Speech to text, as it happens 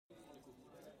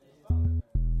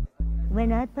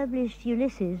when I published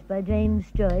Ulysses by James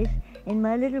Joyce in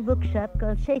my little bookshop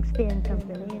called Shakespeare and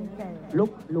Company in Paris.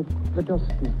 Look, the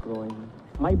dusk is growing.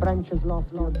 My branches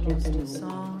loft your chasing.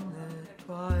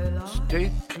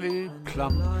 Stately,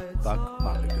 plump Buck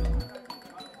Mulligan.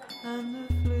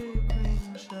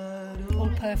 All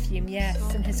perfume,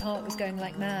 yes, and his heart was going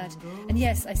like mad. And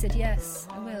yes, I said yes,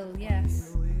 I will,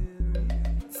 yes.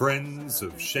 Friends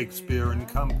of Shakespeare and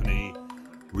Company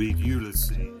read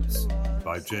Ulysses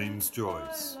by James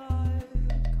Joyce.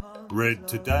 Read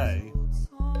today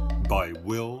by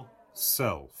Will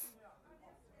Self.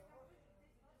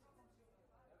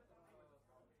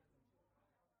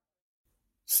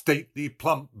 Stately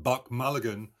plump Buck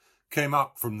Mulligan came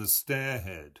up from the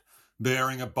stairhead,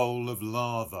 bearing a bowl of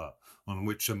lather on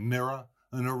which a mirror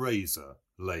and a razor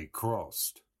lay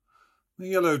crossed. The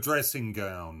yellow dressing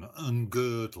gown,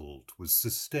 ungirdled, was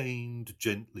sustained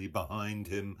gently behind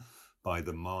him by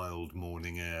the mild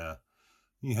morning air.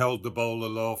 He held the bowl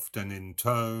aloft and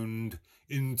intoned,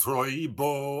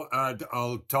 Introibo ad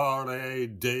altare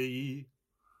Dei.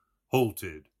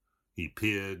 Halted, he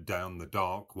peered down the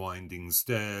dark winding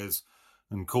stairs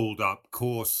and called up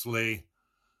coarsely,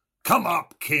 Come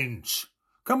up, Kinch!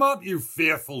 Come up, you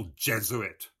fearful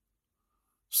Jesuit!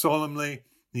 Solemnly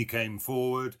he came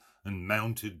forward and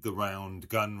mounted the round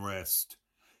gun rest.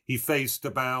 He faced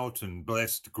about and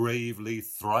blessed gravely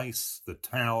thrice the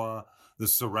tower, the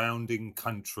surrounding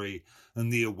country,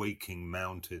 and the awaking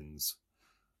mountains.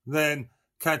 Then,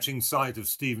 catching sight of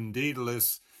Stephen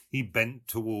Dedalus, he bent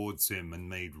towards him and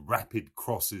made rapid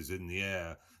crosses in the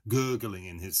air, gurgling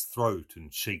in his throat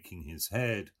and shaking his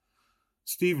head.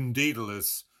 Stephen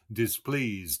Dedalus,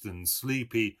 displeased and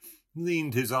sleepy,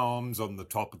 leaned his arms on the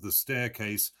top of the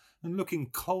staircase and looking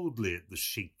coldly at the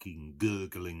shaking,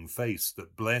 gurgling face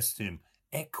that blessed him,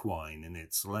 equine in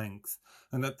its length,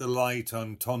 and at the light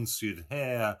untonsured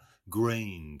hair,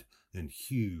 grained and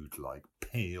hued like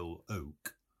pale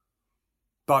oak.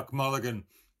 Buck Mulligan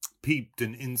peeped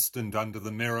an instant under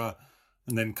the mirror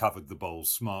and then covered the bowl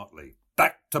smartly.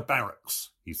 Back to barracks,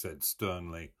 he said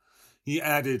sternly. He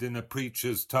added in a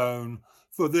preacher's tone,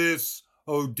 For this,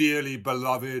 O dearly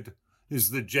beloved,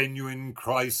 is the genuine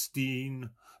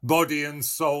Christine, body and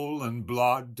soul and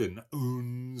blood and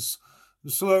ouns.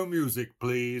 Slow music,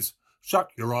 please. Shut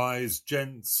your eyes,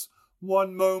 gents.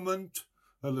 One moment.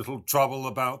 A little trouble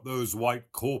about those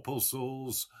white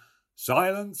corpuscles.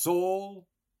 Silence all.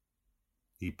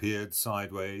 He peered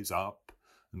sideways up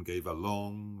and gave a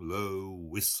long, low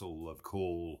whistle of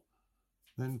call,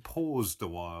 then paused a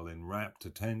while in rapt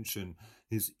attention,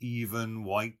 his even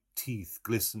white teeth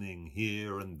glistening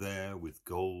here and there with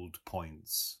gold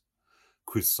points.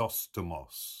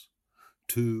 Chrysostomos.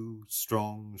 2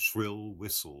 strong, shrill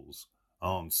whistles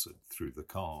answered through the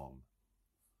calm.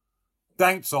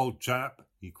 Thanks, old chap,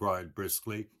 he cried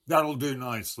briskly. That'll do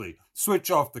nicely.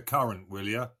 Switch off the current, will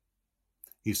you?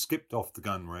 He skipped off the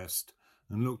gun rest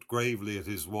and looked gravely at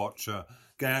his watcher,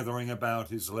 gathering about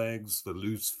his legs the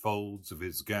loose folds of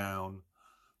his gown.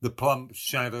 The plump,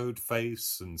 shadowed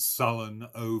face and sullen,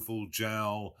 oval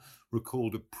jowl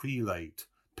recalled a prelate,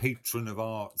 patron of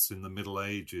arts in the Middle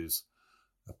Ages.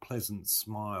 A pleasant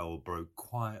smile broke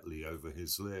quietly over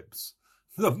his lips.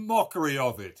 The mockery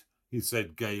of it, he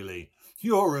said gaily.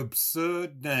 Your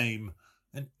absurd name,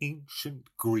 an ancient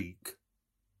Greek.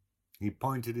 He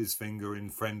pointed his finger in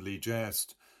friendly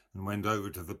jest and went over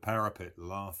to the parapet,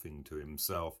 laughing to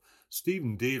himself.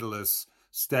 Stephen Dedalus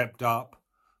stepped up,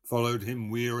 followed him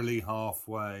wearily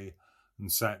halfway,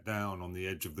 and sat down on the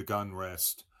edge of the gun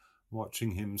rest,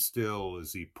 watching him still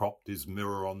as he propped his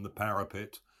mirror on the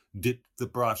parapet, dipped the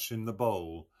brush in the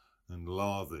bowl, and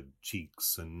lathered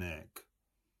cheeks and neck.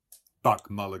 Buck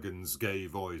Mulligan's gay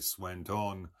voice went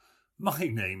on. My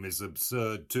name is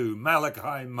absurd too,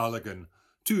 Malachi Mulligan.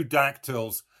 2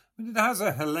 dactyls, but it has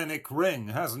a Hellenic ring,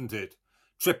 hasn't it?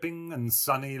 Tripping and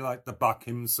sunny like the Buck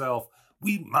himself.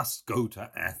 We must go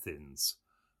to Athens.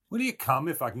 Will you come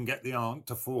if I can get the aunt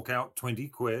to fork out 20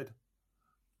 quid?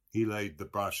 He laid the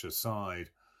brush aside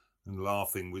and,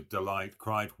 laughing with delight,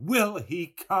 cried, Will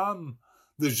he come?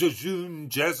 The jejune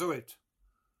Jesuit.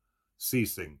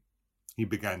 Ceasing, he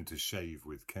began to shave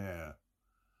with care.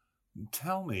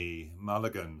 Tell me,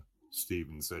 Mulligan,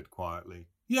 Stephen said quietly.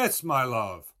 Yes, my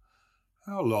love.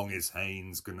 How long is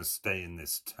Haynes going to stay in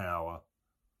this tower?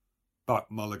 Buck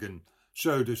Mulligan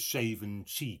showed a shaven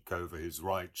cheek over his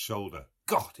right shoulder.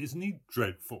 God, isn't he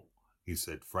dreadful? He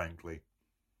said frankly.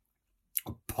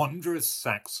 A ponderous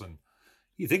Saxon.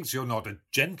 He thinks you're not a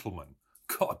gentleman.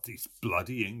 God, these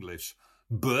bloody English,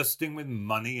 bursting with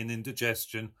money and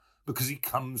indigestion because he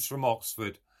comes from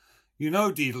Oxford. You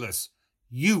know, Dedalus,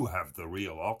 you have the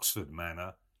real Oxford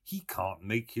manner. He can't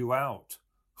make you out.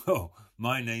 Oh,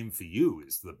 my name for you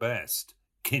is the best.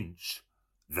 Kinch,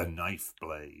 the knife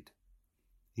blade.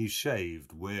 He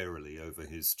shaved warily over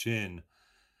his chin.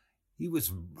 He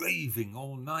was raving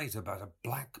all night about a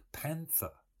Black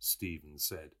Panther, Stephen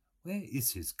said. Where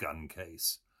is his gun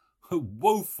case? A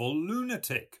woeful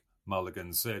lunatic,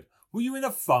 Mulligan said. Were you in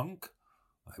a funk?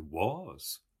 I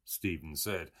was, Stephen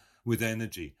said, with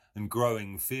energy and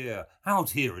growing fear, out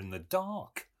here in the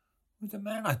dark, with a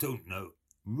man I don't know,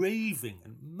 raving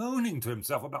and moaning to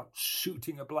himself about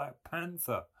shooting a Black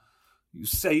Panther. You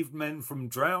saved men from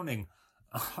drowning.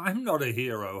 I'm not a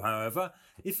hero, however.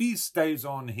 If he stays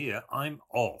on here, I'm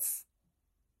off.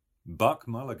 Buck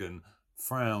Mulligan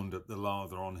frowned at the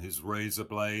lather on his razor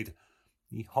blade.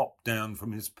 He hopped down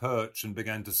from his perch and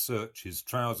began to search his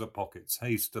trouser pockets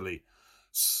hastily.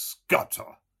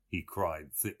 Scutter, he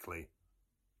cried thickly.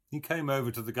 He came over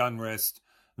to the gun rest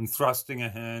and, thrusting a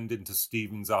hand into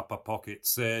Stephen's upper pocket,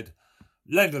 said,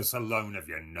 Let us alone of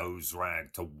your nose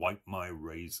rag to wipe my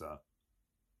razor.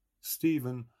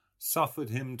 Stephen suffered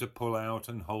him to pull out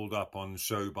and hold up on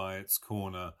show by its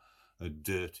corner a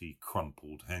dirty,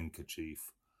 crumpled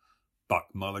handkerchief. Buck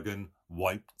Mulligan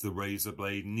wiped the razor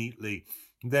blade neatly.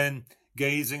 Then,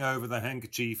 gazing over the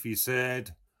handkerchief, he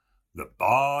said, The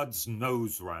Bard's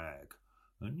nose rag,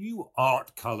 a new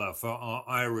art colour for our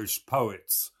Irish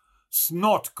poets.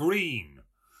 Snot green.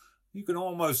 You can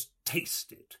almost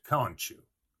taste it, can't you?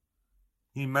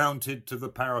 He mounted to the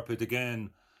parapet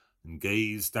again and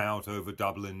gazed out over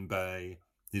Dublin Bay,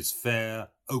 his fair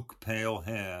oak-pale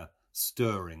hair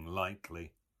stirring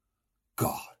lightly.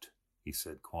 God, he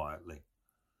said quietly,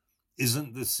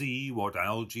 isn't the sea what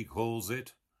Algy calls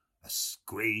it? A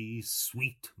grey,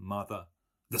 sweet mother,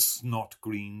 the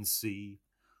snot-green sea,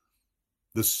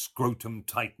 the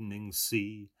scrotum-tightening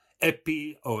sea,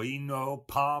 epi oino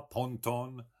pa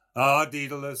ponton,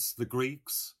 Daedalus, the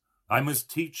Greeks. I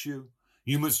must teach you.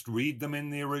 You must read them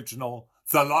in the original.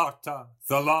 Thalata,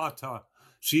 Thalata,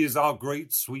 she is our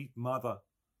great sweet mother.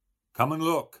 Come and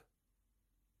look.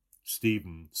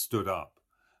 Stephen stood up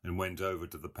and went over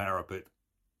to the parapet.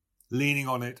 Leaning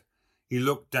on it, he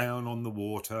looked down on the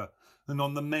water and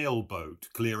on the mail boat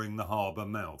clearing the harbour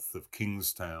mouth of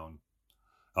Kingstown.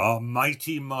 Our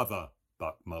mighty mother,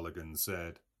 Buck Mulligan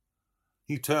said.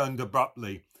 He turned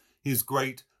abruptly, his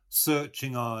great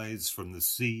searching eyes from the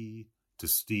sea to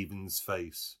Stephen's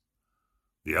face.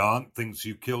 The aunt thinks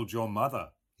you killed your mother,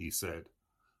 he said.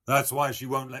 That's why she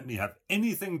won't let me have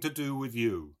anything to do with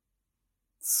you.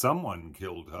 Someone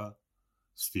killed her,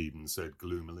 Stephen said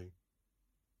gloomily.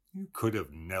 You could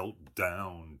have knelt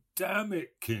down. Damn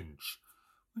it, Kinch.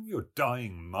 When your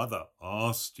dying mother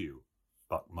asked you,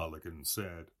 Buck Mulligan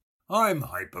said. I'm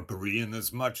Hyperborean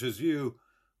as much as you,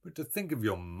 but to think of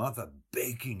your mother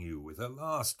begging you with her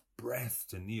last breath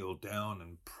to kneel down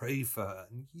and pray for her,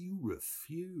 and you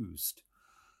refused.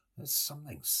 There's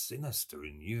something sinister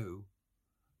in you.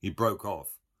 He broke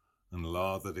off and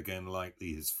lathered again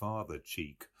lightly his farther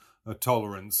cheek. A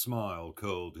tolerant smile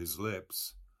curled his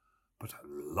lips. But a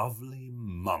lovely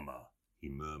mummer, he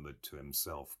murmured to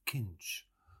himself. Kinch,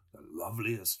 the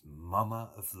loveliest mummer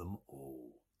of them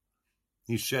all.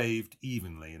 He shaved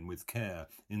evenly and with care,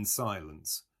 in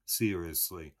silence,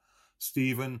 seriously.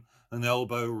 Stephen, an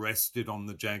elbow rested on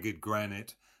the jagged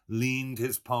granite, leaned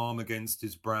his palm against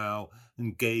his brow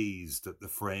and gazed at the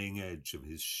fraying edge of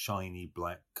his shiny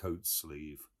black coat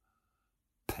sleeve.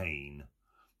 Pain,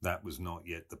 that was not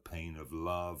yet the pain of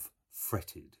love,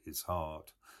 fretted his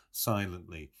heart.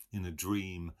 Silently, in a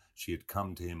dream, she had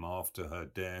come to him after her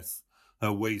death,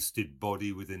 her wasted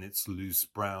body within its loose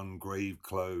brown grave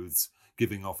clothes,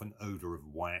 giving off an odour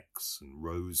of wax and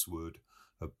rosewood,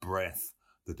 her breath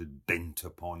that had bent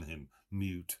upon him,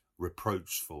 mute,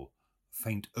 reproachful,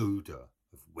 faint odour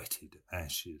of wetted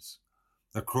ashes.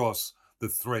 Across the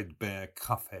threadbare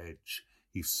cuff edge,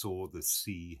 he saw the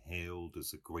sea hailed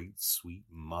as a great sweet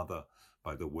mother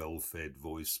by the well-fed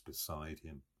voice beside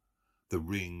him. The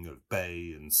ring of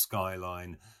bay and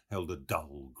skyline held a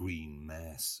dull green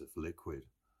mass of liquid.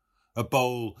 A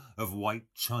bowl of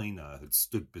white china had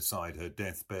stood beside her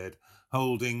deathbed,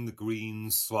 holding the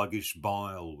green sluggish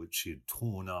bile which she had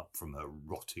torn up from her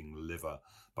rotting liver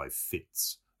by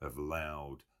fits of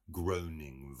loud,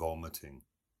 groaning vomiting.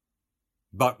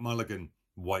 Buck Mulligan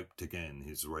wiped again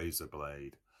his razor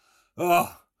blade.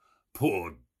 Ah,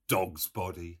 poor dog's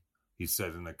body, he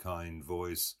said in a kind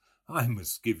voice. I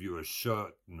must give you a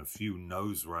shirt and a few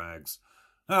nose rags.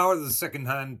 How are the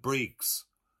second-hand breeks?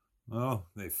 Oh,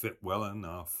 they fit well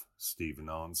enough, Stephen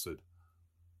answered.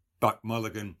 Buck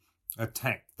Mulligan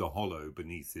attacked the hollow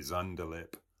beneath his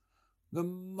underlip. The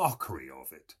mockery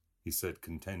of it, he said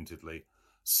contentedly.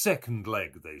 Second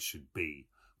leg they should be.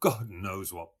 God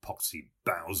knows what poxy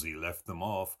bows he left them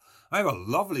off. I have a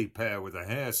lovely pair with a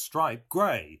hair striped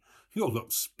grey. You'll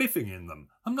look spiffing in them.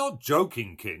 I'm not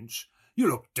joking, Kinch. You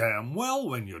look damn well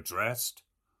when you're dressed.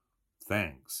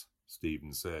 Thanks,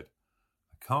 Stephen said.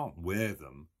 I can't wear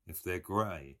them if they're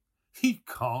grey. He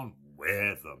can't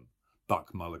wear them,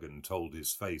 Buck Mulligan told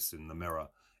his face in the mirror.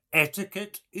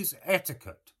 Etiquette is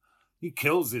etiquette. He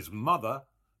kills his mother,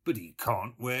 but he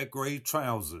can't wear grey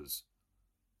trousers.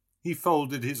 He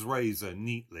folded his razor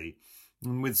neatly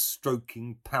and with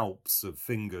stroking palps of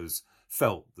fingers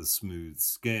felt the smooth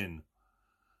skin.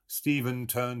 Stephen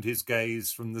turned his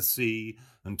gaze from the sea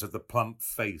and to the plump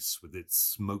face with its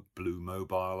smoke-blue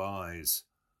mobile eyes.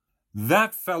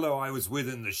 That fellow I was with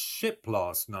in the ship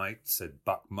last night, said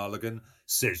Buck Mulligan,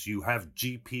 says you have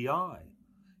GPI.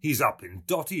 He's up in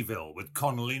Dottyville with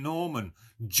Connolly Norman,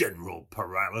 general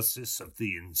paralysis of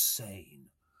the insane.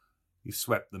 He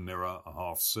swept the mirror a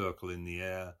half circle in the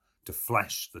air to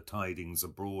flash the tidings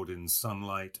abroad in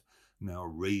sunlight, now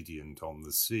radiant on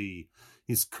the sea.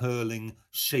 His curling,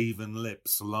 shaven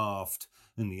lips laughed,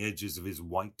 and the edges of his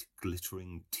white,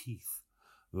 glittering teeth.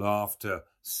 Laughter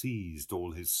seized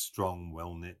all his strong,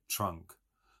 well-knit trunk.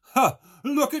 Ha!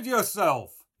 Look at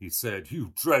yourself, he said,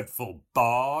 you dreadful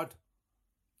bard.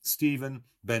 Stephen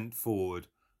bent forward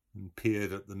and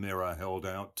peered at the mirror held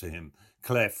out to him,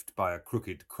 cleft by a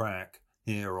crooked crack,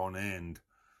 hair on end.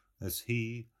 As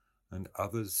he and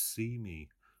others see me,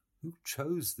 who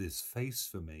chose this face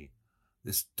for me,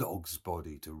 this dog's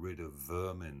body to rid of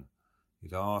vermin?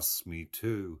 It asks me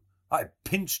too. I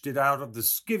pinched it out of the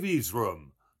skivvy's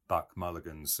room, Buck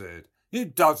Mulligan said.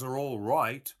 It does her all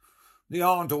right. The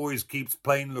aunt always keeps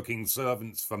plain-looking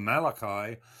servants for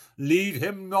Malachi. Lead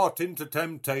him not into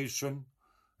temptation.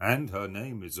 And her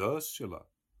name is Ursula.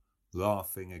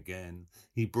 Laughing again,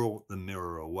 he brought the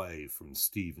mirror away from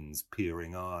Stephen's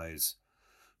peering eyes.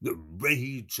 The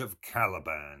rage of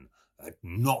Caliban at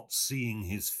not seeing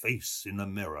his face in a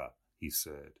mirror, he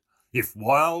said. If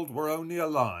Wilde were only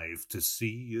alive to see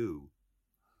you.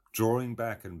 Drawing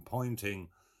back and pointing,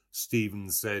 Stephen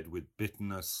said with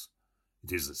bitterness,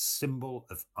 it is a symbol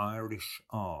of Irish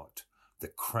art, the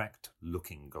cracked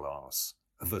looking-glass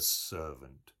of a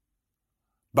servant.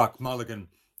 Buck Mulligan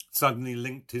suddenly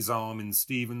linked his arm in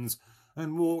Stephen's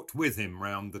and walked with him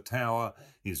round the tower,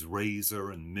 his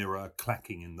razor and mirror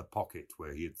clacking in the pocket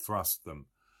where he had thrust them.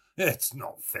 It's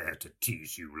not fair to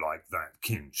tease you like that,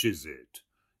 Kinch, is it?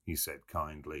 He said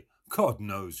kindly. God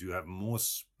knows you have more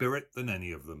spirit than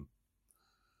any of them.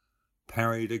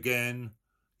 Parried again,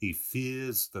 he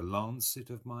fears the lancet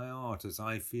of my art as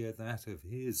I fear that of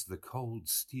his, the cold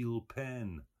steel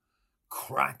pen.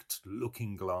 Cracked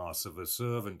looking-glass of a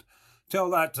servant. Tell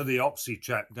that to the Oxy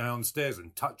chap downstairs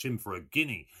and touch him for a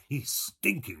guinea. He's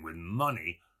stinking with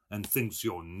money and thinks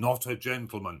you're not a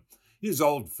gentleman. His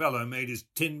old fellow made his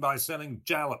tin by selling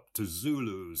jalap to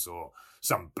Zulus or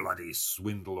some bloody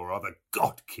swindle or other.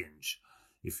 God, Kinch,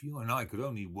 if you and I could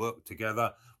only work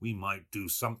together, we might do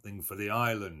something for the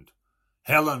island.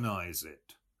 Hellenize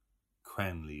it.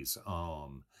 Cranley's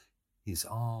arm. His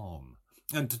arm.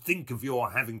 And to think of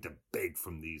your having to beg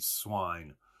from these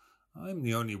swine. I'm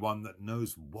the only one that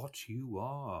knows what you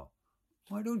are.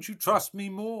 Why don't you trust me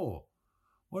more?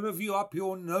 What have you up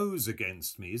your nose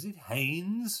against me? Is it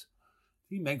Haynes?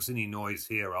 If he makes any noise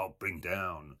here, I'll bring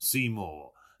down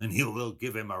Seymour, and they'll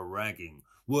give him a ragging,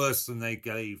 worse than they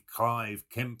gave Clive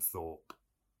Kempthorpe.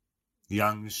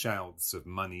 Young shouts of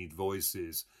moneyed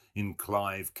voices in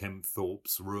Clive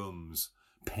Kempthorpe's rooms,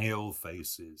 pale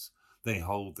faces. They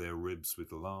hold their ribs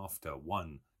with laughter,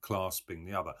 one clasping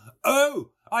the other.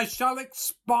 Oh, I shall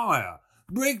expire.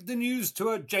 Break the news to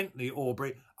her gently,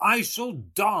 Aubrey. I shall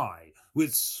die.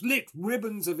 With slit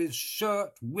ribbons of his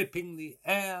shirt whipping the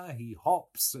air, he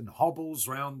hops and hobbles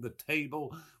round the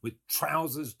table with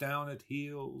trousers down at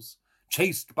heels,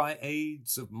 chased by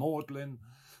aids of Maudlin,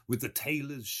 with the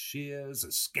tailor's shears,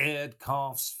 a scared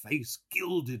calf's face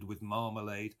gilded with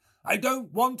marmalade. I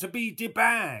don't want to be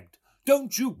debagged.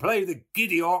 Don't you play the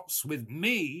giddy ox with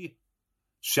me.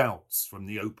 Shouts from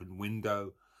the open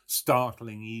window,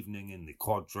 startling evening in the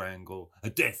quadrangle, a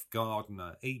deaf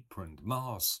gardener, aproned,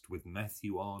 masked with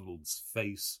Matthew Arnold's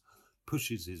face,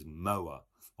 pushes his mower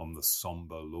on the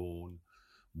sombre lawn,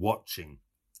 watching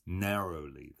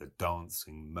narrowly the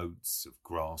dancing motes of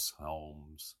grass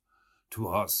halms. To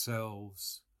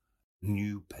ourselves,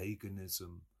 new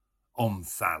paganism,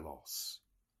 Omphalos.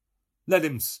 Let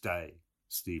him stay,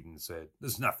 Stephen said.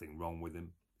 There's nothing wrong with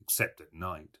him, except at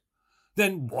night.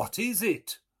 Then what is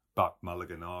it? Buck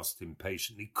Mulligan asked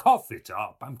impatiently. Cough it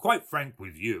up. I'm quite frank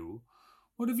with you.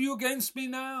 What have you against me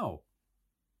now?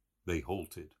 They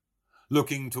halted,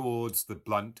 looking towards the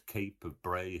blunt cape of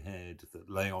Bray Head that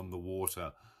lay on the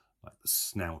water like the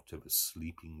snout of a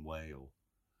sleeping whale.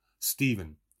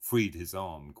 Stephen freed his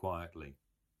arm quietly.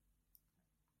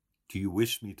 "Do you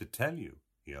wish me to tell you?"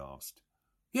 he asked.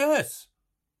 "Yes.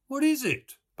 What is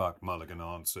it?" Buck Mulligan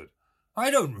answered.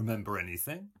 "I don't remember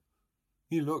anything."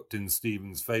 He looked in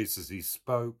Stephen's face as he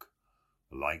spoke.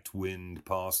 A light wind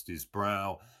passed his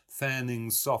brow, fanning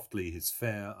softly his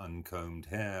fair, uncombed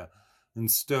hair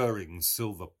and stirring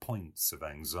silver points of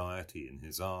anxiety in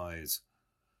his eyes.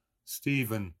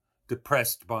 Stephen,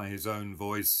 depressed by his own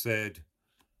voice, said,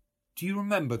 "Do you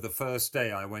remember the first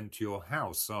day I went to your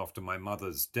house after my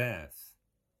mother's death?"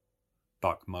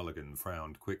 Buck Mulligan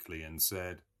frowned quickly and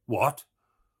said, "What?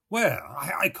 Where?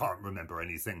 I can't remember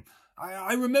anything.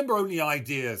 I remember only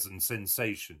ideas and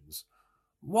sensations.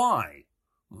 Why?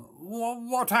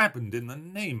 What happened in the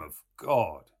name of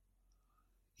God?"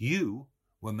 "You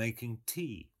were making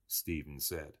tea," Stephen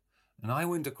said, "and I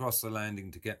went across the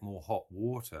landing to get more hot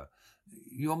water.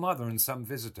 Your mother and some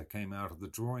visitor came out of the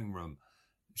drawing room.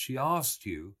 She asked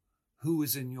you who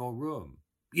was in your room."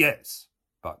 "Yes,"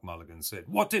 Buck Mulligan said.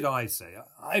 "What did I say?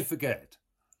 I forget."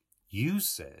 "You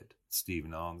said,"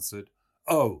 Stephen answered,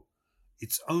 "Oh,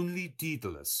 it's only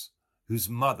Daedalus, whose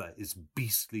mother is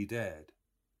beastly dead."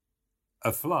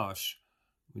 A flush,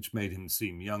 which made him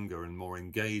seem younger and more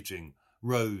engaging,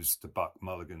 rose to Buck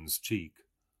Mulligan's cheek.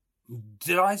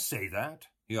 "Did I say that?"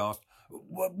 he asked.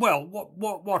 "Well,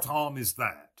 what harm is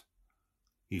that?"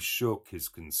 He shook his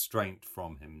constraint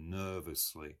from him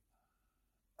nervously.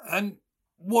 "And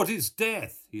what is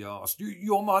death?" he asked.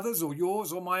 "Your mother's or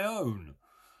yours or my own?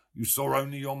 You saw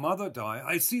only your mother die.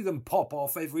 I see them pop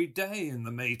off every day in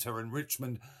the Mater and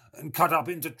Richmond and cut up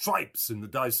into tripes in the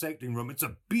dissecting room. It's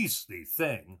a beastly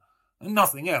thing, and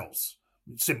nothing else.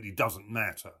 It simply doesn't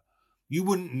matter. You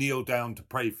wouldn't kneel down to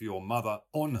pray for your mother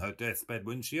on her deathbed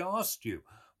when she asked you.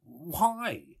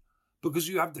 Why? Because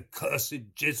you have the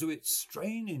cursed Jesuit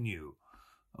strain in you.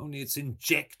 Only it's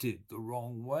injected the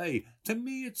wrong way. To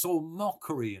me it's all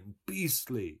mockery and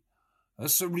beastly. Her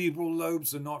cerebral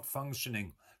lobes are not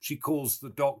functioning. She calls the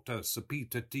doctor Sir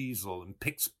Peter Teasel and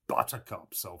picks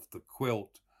buttercups off the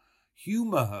quilt.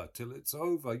 Humour her till it's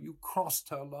over. You crossed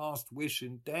her last wish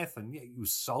in death, and yet you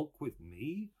sulk with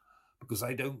me because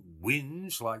I don't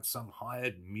whinge like some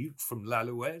hired mute from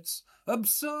Lalouette's.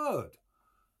 Absurd!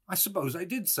 I suppose I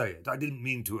did say it. I didn't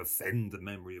mean to offend the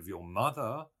memory of your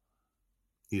mother."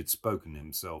 He had spoken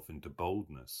himself into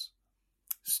boldness.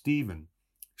 Stephen,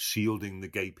 shielding the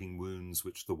gaping wounds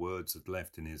which the words had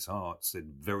left in his heart,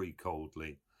 said very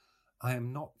coldly, "I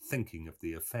am not thinking of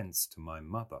the offence to my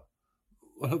mother."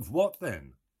 "Well, of what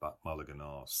then?" Buck Mulligan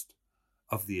asked.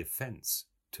 "Of the offence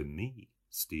to me,"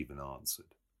 Stephen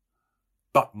answered.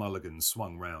 Buck Mulligan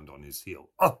swung round on his heel.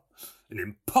 "Oh, an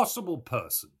impossible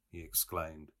person!" he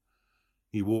exclaimed.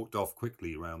 He walked off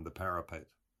quickly round the parapet.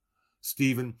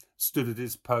 Stephen stood at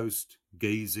his post,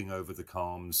 gazing over the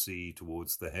calm sea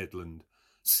towards the headland.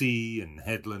 Sea and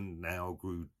headland now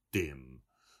grew dim.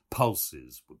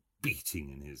 Pulses were beating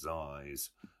in his eyes,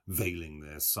 veiling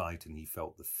their sight, and he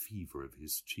felt the fever of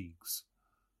his cheeks.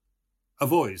 A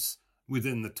voice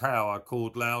within the tower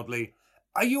called loudly,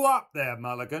 "Are you up there,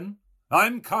 Mulligan?"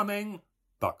 "I'm coming,"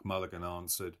 Buck Mulligan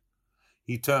answered.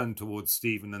 He turned towards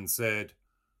Stephen and said,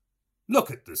 "Look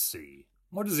at the sea.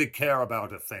 What does it care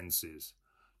about offences?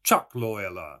 Chuck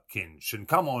Loyola, Kinch, and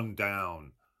come on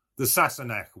down. The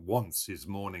Sassenach wants his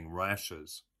morning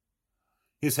rashers."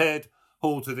 His head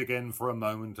halted again for a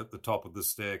moment at the top of the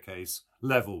staircase,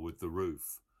 level with the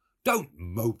roof. "Don't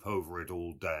mope over it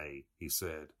all day," he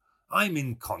said. "I'm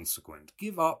inconsequent.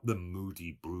 Give up the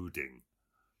moody brooding."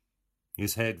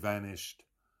 His head vanished,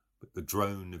 but the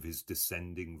drone of his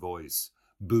descending voice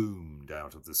boomed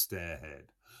out of the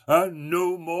stairhead. "And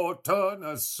no more turn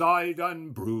aside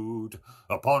and brood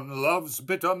upon love's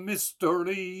bitter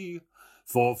mystery,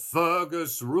 for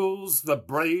Fergus rules the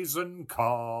brazen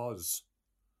cars."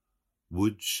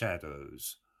 Wood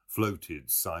shadows floated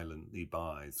silently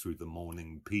by through the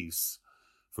morning peace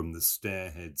from the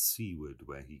stairhead seaward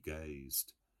where he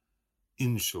gazed.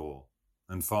 Inshore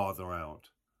and farther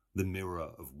out, the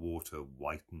mirror of water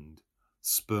whitened,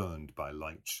 spurned by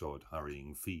light-shod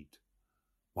hurrying feet.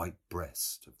 White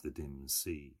breast of the dim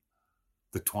sea,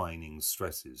 the twining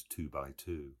stresses 2 by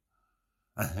 2.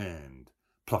 A hand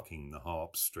plucking the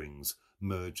harp strings,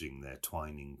 merging their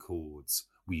twining chords,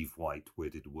 weave white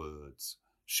wedded words,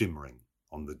 shimmering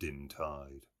on the dim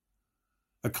tide.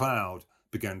 A cloud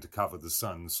began to cover the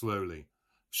sun slowly,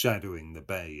 shadowing the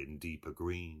bay in deeper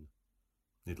green.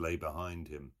 It lay behind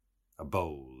him, a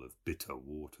bowl of bitter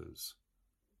waters.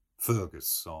 Fergus'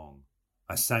 song,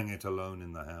 I sang it alone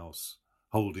in the house,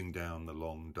 holding down the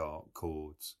long dark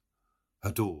chords.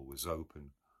 Her door was open.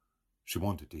 She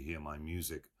wanted to hear my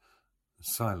music.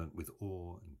 Silent with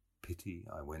awe and pity,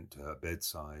 I went to her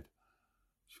bedside.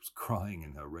 She was crying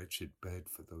in her wretched bed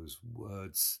for those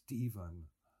words, Stephen,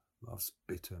 love's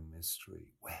bitter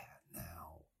mystery. Where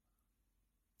now?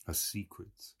 Her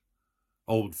secrets,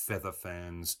 old feather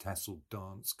fans, tasselled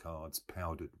dance cards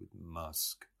powdered with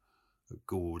musk, a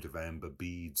gourd of amber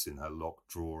beads in her locked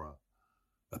drawer,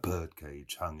 a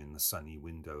birdcage hung in the sunny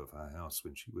window of her house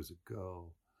when she was a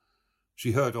girl.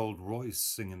 She heard old Royce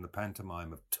sing in the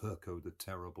pantomime of Turco the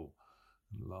Terrible,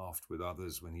 and laughed with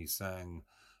others when he sang,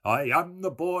 I am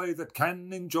the boy that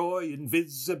can enjoy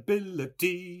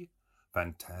invisibility.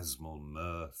 Phantasmal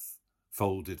mirth,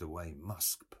 folded away,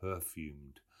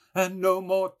 musk-perfumed, and no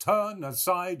more turn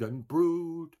aside and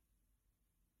brood.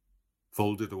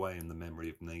 Folded away in the memory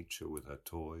of nature with her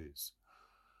toys.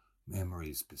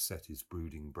 Memories beset his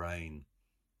brooding brain.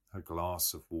 A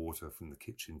glass of water from the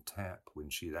kitchen tap when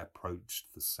she had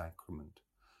approached the sacrament.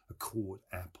 A cored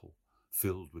apple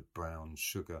filled with brown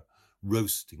sugar,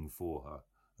 roasting for her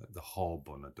at the hob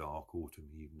on a dark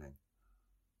autumn evening.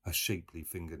 Her shapely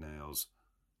fingernails,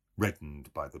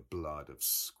 reddened by the blood of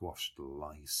squashed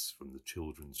lice from the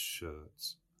children's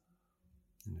shirts.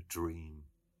 In a dream,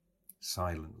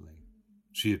 silently,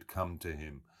 she had come to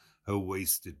him, her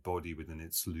wasted body within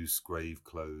its loose grave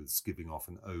clothes giving off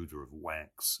an odour of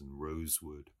wax and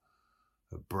rosewood.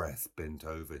 Her breath bent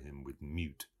over him with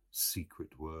mute,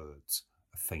 secret words,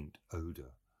 a faint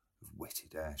odour of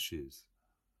wetted ashes.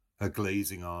 Her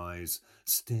glazing eyes,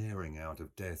 staring out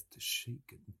of death to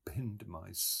shake and bend my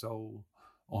soul,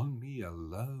 on me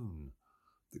alone,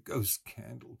 the ghost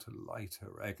candle to light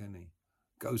her agony,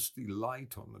 ghostly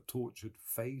light on the tortured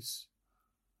face,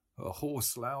 her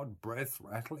hoarse loud breath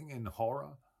rattling in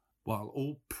horror, while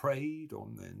all prayed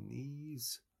on their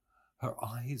knees, her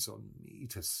eyes on me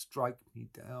to strike me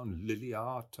down,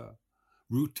 Liliata,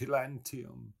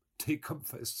 rutilantium, te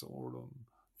confessorum,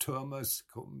 termus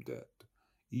cumdet,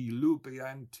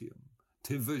 illubiantium,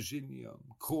 te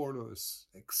virginium, chorus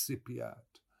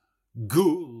excipiat.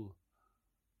 Ghoul,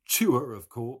 chewer of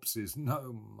corpses,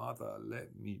 no mother,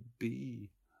 let me be,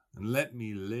 and let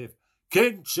me live.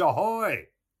 Kinch ahoy!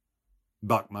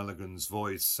 Buck Mulligan's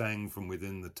voice sang from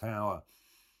within the tower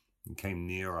and came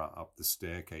nearer up the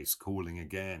staircase, calling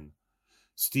again.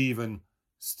 Stephen,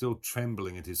 still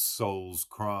trembling at his soul's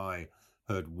cry,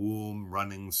 heard warm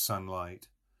running sunlight,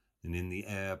 and in the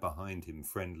air behind him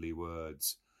friendly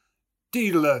words.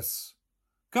 Daedalus,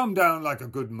 come down like a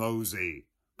good mosey.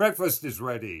 Breakfast is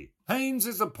ready. Haynes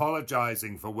is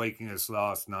apologising for waking us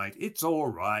last night. It's all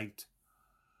right.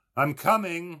 I'm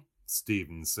coming,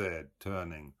 Stephen said,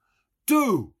 turning.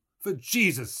 Do, for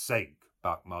Jesus' sake,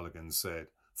 Buck Mulligan said.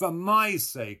 For my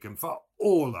sake and for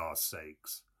all our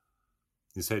sakes.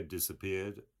 His head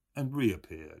disappeared and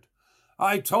reappeared.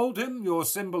 I told him your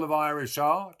symbol of Irish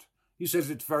art. He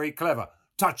says it's very clever.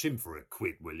 Touch him for a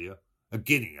quid, will you? A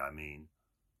guinea, I mean.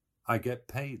 I get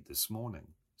paid this morning,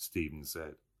 Stephen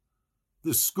said.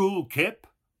 The school kip,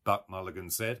 Buck Mulligan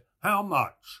said. How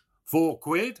much? 4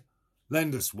 quid?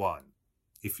 Lend us 1.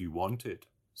 If you want it,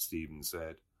 Stephen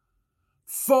said.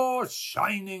 4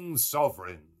 shining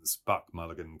sovereigns, Buck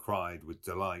Mulligan cried with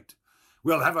delight.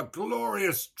 We'll have a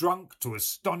glorious drunk to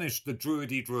astonish the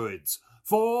druidy druids.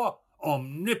 4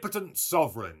 omnipotent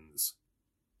sovereigns.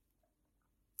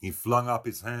 He flung up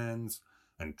his hands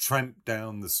and tramped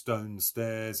down the stone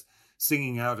stairs,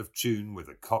 singing out of tune with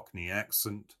a Cockney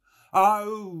accent.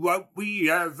 Oh, won't we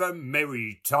have a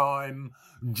merry time,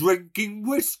 drinking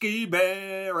whiskey,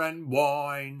 beer and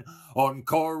wine on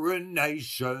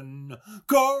Coronation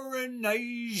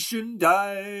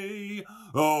Day.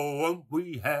 Oh, won't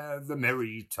we have a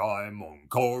merry time on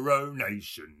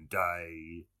Coronation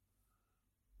Day.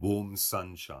 Warm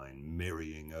sunshine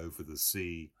mirroring over the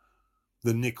sea.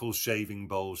 The nickel shaving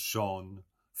bowl shone,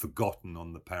 forgotten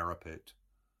on the parapet.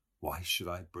 Why should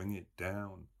I bring it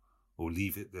down? Or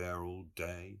leave it there all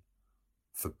day?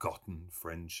 Forgotten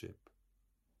friendship.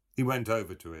 He went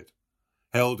over to it,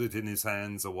 held it in his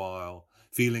hands a while,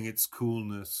 feeling its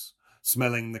coolness,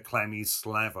 smelling the clammy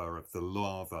slaver of the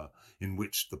lather in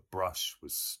which the brush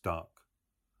was stuck.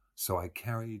 So I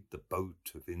carried the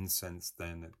boat of incense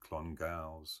then at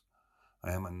Clongowes.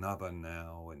 I am another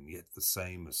now, and yet the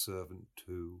same, a servant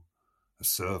too, a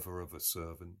server of a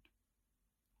servant.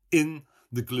 In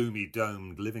the gloomy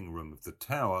domed living room of the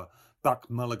tower,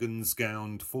 Buck Mulligan's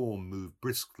gowned form moved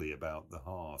briskly about the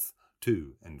hearth,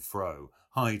 to and fro,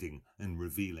 hiding and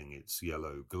revealing its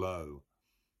yellow glow.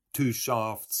 2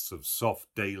 shafts of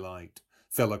soft daylight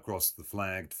fell across the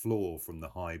flagged floor from the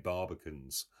high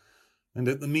barbicans, and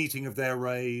at the meeting of their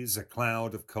rays a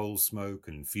cloud of coal smoke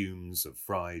and fumes of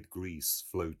fried grease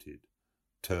floated,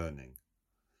 turning.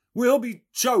 "We'll be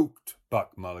choked,"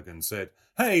 Buck Mulligan said.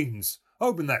 "Haynes,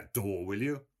 open that door, will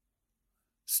you?"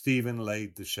 Stephen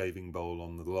laid the shaving bowl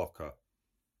on the locker.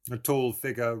 A tall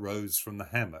figure rose from the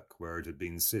hammock where it had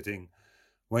been sitting,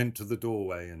 went to the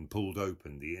doorway and pulled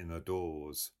open the inner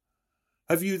doors.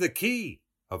 "Have you the key?"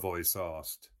 a voice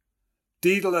asked.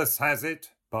 "Daedalus has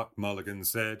it," Buck Mulligan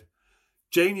said.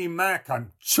 "Janie Mac,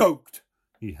 I'm choked,"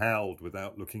 he howled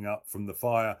without looking up from the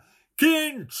fire.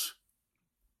 "Kinch!"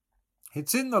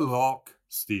 "It's in the lock,"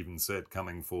 Stephen said,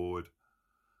 coming forward.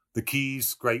 The key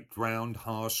scraped round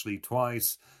harshly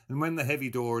twice, and when the heavy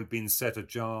door had been set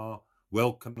ajar,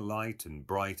 welcome light and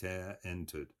bright air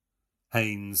entered.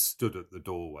 Haynes stood at the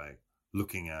doorway,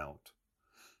 looking out.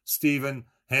 Stephen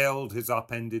held his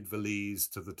upended valise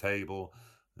to the table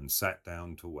and sat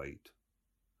down to wait.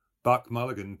 Buck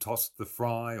Mulligan tossed the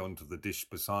fry onto the dish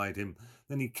beside him.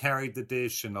 Then he carried the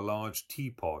dish and a large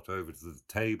teapot over to the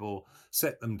table,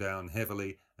 set them down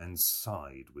heavily, and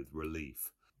sighed with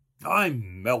relief.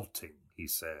 "I'm melting," he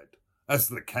said, as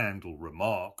the candle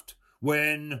remarked,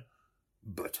 when...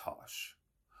 But hush.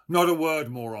 Not a word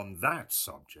more on that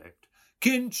subject.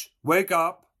 "Kinch, wake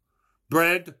up.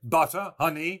 Bread, butter,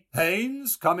 honey.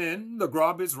 Haynes, come in. The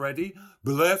grub is ready.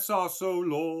 Bless us, O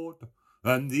Lord.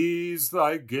 And these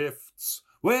thy gifts.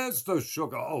 Where's the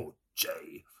sugar? Oh,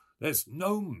 Jay, there's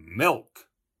no milk."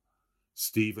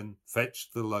 Stephen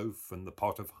fetched the loaf and the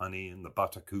pot of honey and the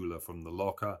butter cooler from the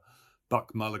locker.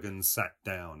 Buck Mulligan sat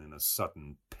down in a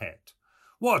sudden pet.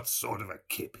 "What sort of a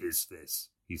kip is this?"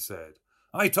 he said.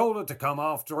 "I told her to come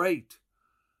after 8.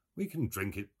 "We can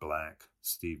drink it black,"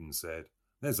 Stephen said.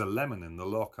 "There's a lemon in the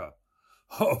locker."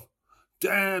 "Oh,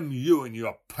 damn you and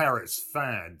your Paris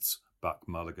fads," Buck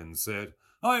Mulligan said.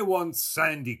 "I want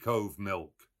Sandy Cove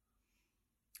milk."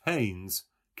 Haynes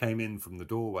came in from the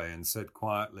doorway and said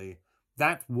quietly,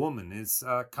 "That woman is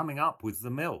coming up with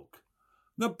the milk."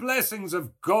 "The blessings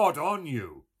of God on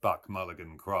you," Buck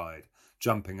Mulligan cried,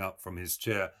 jumping up from his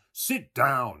chair. "Sit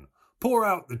down. Pour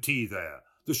out the tea there.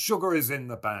 The sugar is in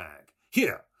the bag.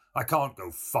 Here, I can't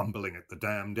go fumbling at the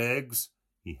damned eggs."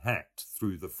 He hacked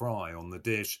through the fry on the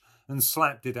dish and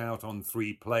slapped it out on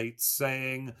 3 plates,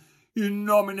 saying, "In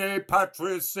nomine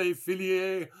Patris et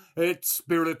Filii et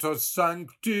Spiritus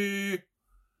Sancti."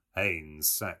 Haynes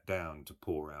sat down to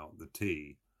pour out the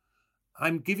tea.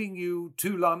 "I'm giving you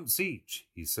 2 lumps each,"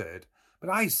 he said.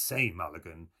 "But I say,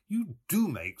 Mulligan, you do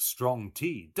make strong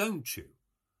tea, don't you?"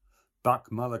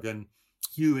 Buck Mulligan,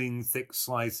 hewing thick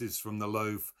slices from the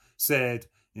loaf, said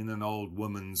in an old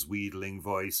woman's wheedling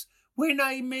voice, "When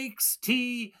I makes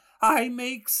tea,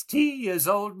 as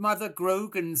old Mother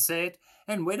Grogan said,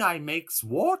 and when I makes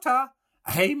water,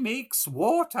 I makes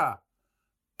water."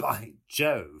 "By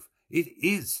Jove, it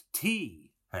is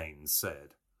tea," Haynes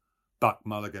said. Buck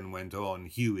Mulligan went on,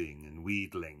 hewing and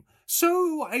wheedling.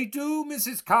 "So I do,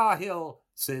 Mrs. Cahill,"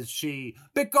 says she.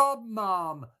 "Begob,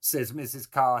 ma'am," says Mrs.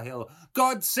 Cahill.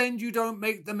 "God send you don't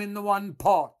make them in the one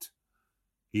pot."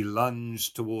 He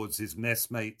lunged towards his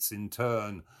messmates in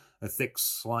turn, a thick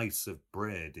slice of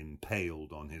bread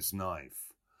impaled on his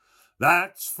knife.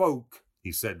 "That's folk,"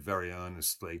 he said very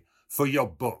earnestly. "For your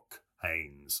book,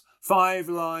 Haynes. 5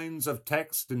 lines of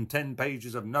text and 10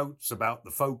 pages of notes about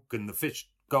the folk and the fish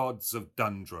gods of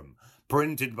Dundrum,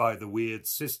 printed by the Weird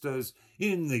Sisters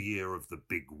in the year of the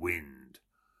big wind."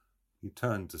 He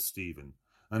turned to Stephen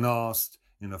and asked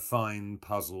in a fine,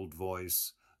 puzzled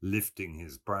voice, lifting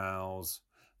his brows,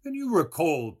 "Can you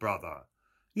recall, brother,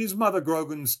 is Mother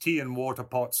Grogan's tea and water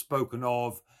pot spoken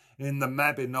of in the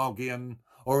Mabinogion,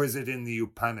 or is it in the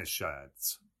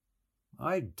Upanishads?"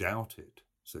 "I doubt it,"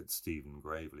 said Stephen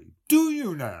gravely. "Do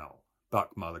you now?"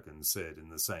 Buck Mulligan said in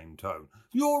the same tone.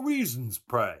 "Your reasons,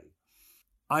 pray."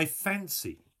 "I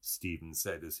fancy," Stephen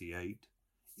said as he ate,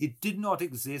 "it did not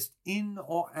exist in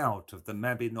or out of the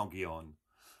Mabinogion.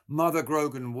 Mother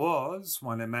Grogan was,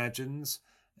 one imagines,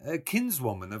 a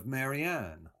kinswoman of Mary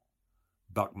Ann."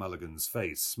 Buck Mulligan's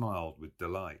face smiled with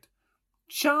delight.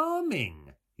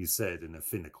 "Charming," he said in a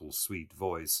finical, sweet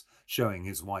voice, showing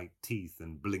his white teeth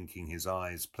and blinking his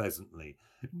eyes pleasantly.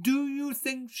 "Do you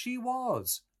think she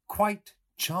was? Quite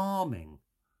charming."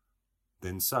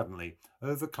 Then suddenly,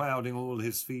 overclouding all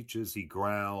his features, he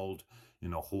growled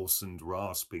in a hoarsened,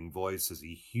 rasping voice as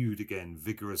he hewed again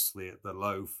vigorously at the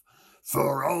loaf,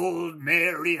 "For old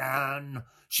Mary Ann,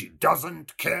 she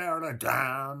doesn't care a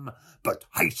damn, but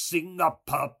hicing up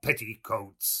her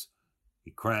petticoats."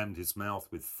 He crammed his mouth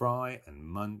with fry and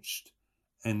munched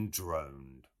and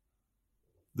droned.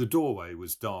 The doorway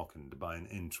was darkened by an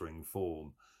entering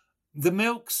form. "The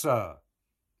milk, sir."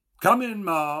 "Come in,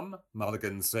 ma'am,"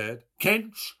 Mulligan said.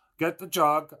 "Kinch, get the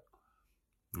jug."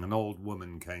 An old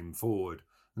woman came forward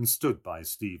and stood by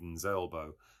Stephen's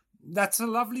elbow. "That's a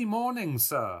lovely morning,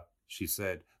 sir," she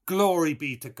said. "Glory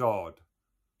be to God."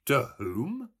 "To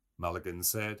whom?" Mulligan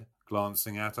said,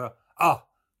 glancing at her. "Ah,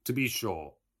 to be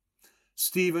sure."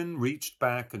 Stephen reached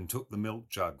back and took the milk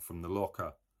jug from the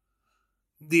locker.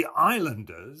 "The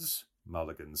islanders,"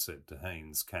 Mulligan said to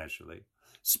Haynes casually,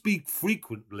 "speak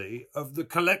frequently of the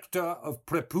collector of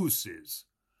prepuces."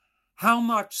 "How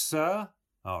much, sir?"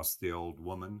 asked the old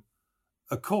woman.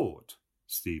 "A quart,"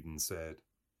 Stephen said.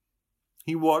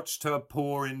 He watched her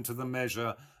pour into the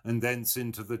measure and thence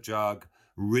into the jug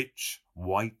rich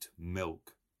white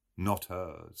milk, not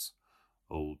hers.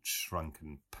 Old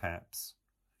shrunken paps.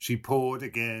 She poured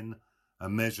again, a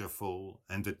measureful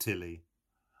and a tilly.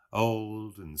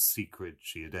 Old and secret,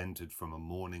 she had entered from a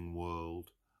morning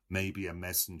world, maybe a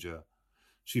messenger.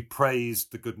 She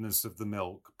praised the goodness of the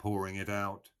milk, pouring it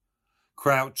out.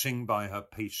 Crouching by her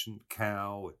patient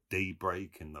cow at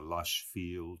daybreak in the lush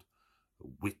field, a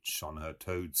witch on her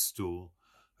toadstool,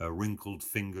 her wrinkled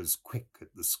fingers quick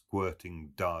at the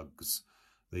squirting dugs,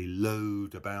 they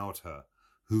lowed about her,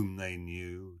 whom they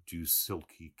knew, dew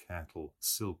silky cattle,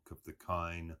 silk of the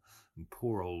kine, and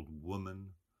poor old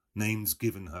woman, names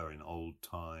given her in old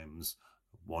times,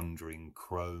 a wandering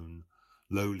crone,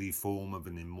 lowly form of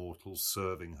an immortal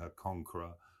serving her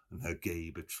conqueror and her gay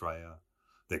betrayer,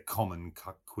 their common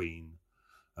cuck-queen,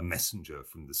 a messenger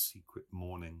from the secret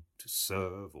morning, to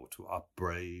serve or to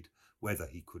upbraid, whether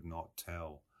he could not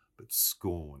tell, but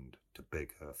scorned to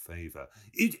beg her favour.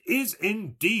 "It is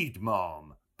indeed,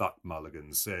 ma'am," Buck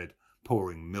Mulligan said,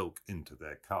 pouring milk into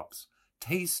their cups.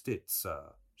 "Taste it,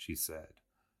 sir," she said.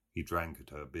 He drank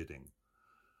at her bidding.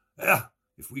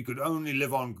 If we could only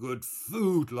live on good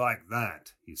food like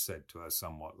that," he said to her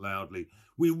somewhat loudly,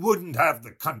 "we wouldn't have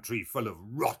the country full of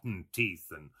rotten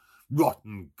teeth and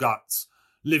rotten guts,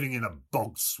 living in a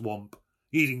bog swamp,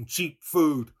 eating cheap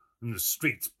food, and the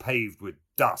streets paved with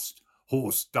dust,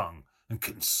 horse dung, and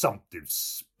consumptive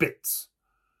spits."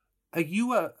 "Are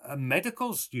you a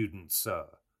medical student,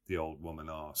 sir?" the old woman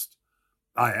asked.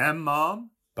 "I am,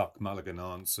 ma'am," Buck Mulligan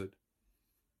answered.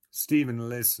 Stephen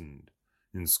listened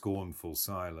in scornful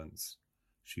silence.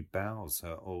 She bows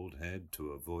her old head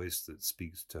to a voice that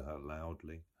speaks to her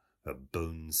loudly, her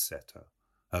bone setter,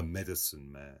 her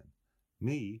medicine man.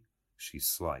 Me she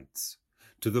slights,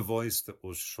 to the voice that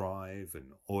will shrive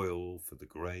and oil for the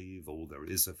grave all there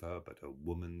is of her but a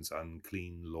woman's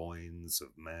unclean loins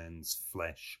of man's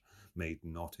flesh, made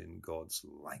not in God's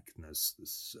likeness, the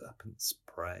serpent's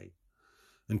prey,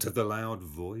 and to the loud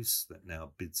voice that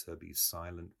now bids her be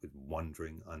silent with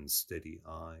wondering, unsteady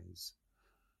eyes.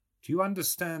 "Do you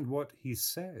understand what he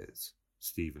says?"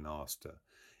 Stephen asked her.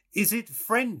 "Is it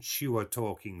French you are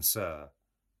talking, sir?"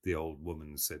 the old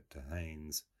woman said to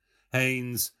Haynes.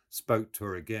 Haynes spoke to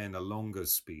her again, a longer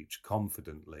speech,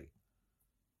 confidently.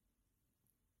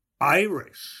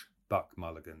 "Irish," Buck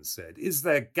Mulligan said. "Is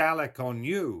there Gaelic on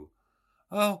you?"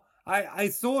 "Oh, I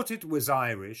thought it was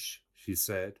Irish," she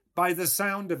said, "by the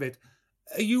sound of it.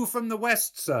 Are you from the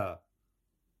West, sir?"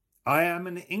 "I am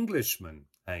an Englishman,"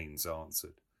 Haynes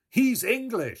answered. "He's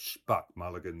English," Buck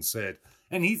Mulligan said,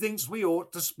 "and he thinks we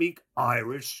ought to speak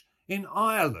Irish in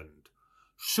Ireland."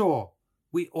 "Sure,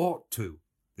 we ought to,"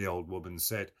 the old woman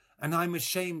said, "and I'm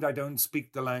ashamed I don't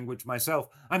speak the language myself.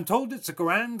 I'm told it's a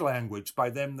grand language by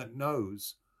them that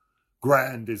knows."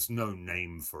 "Grand is no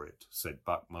name for it," said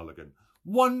Buck Mulligan.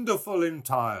 "Wonderful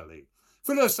entirely.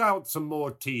 Fill us out some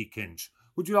more tea, Kinch.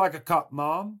 Would you like a cup,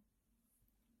 ma'am?"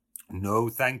 "No,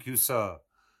 thank you, sir,"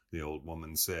 the old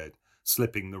woman said,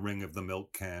 slipping the ring of the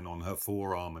milk can on her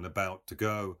forearm and about to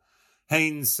go.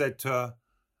 Haynes said to her,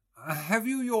 "Have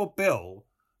you your bill?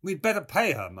 We'd better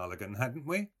pay her, Mulligan, hadn't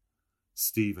we?"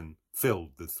 Stephen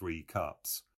filled the 3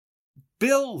 cups.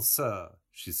 "Bill, sir,"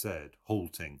 she said,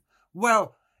 halting.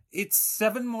 "Well, it's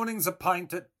 7 mornings a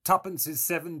pint at 2pence is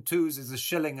 7 twos is a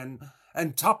shilling,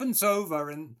 and 2pence over,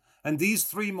 and these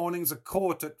 3 mornings a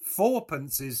quart at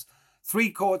 4pence is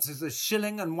 3 quarts is a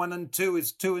shilling, and 1 and 2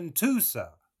 is 2 and 2,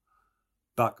 sir."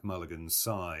 Buck Mulligan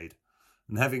sighed,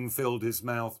 and having filled his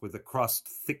mouth with a crust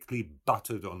thickly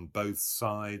buttered on both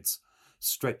sides,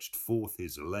 stretched forth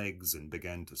his legs and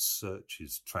began to search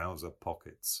his trouser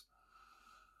pockets.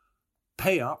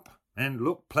 "Pay up and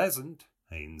look pleasant,"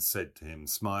 Haynes said to him,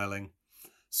 smiling.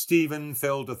 Stephen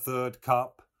filled a 3rd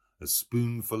cup, a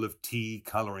spoonful of tea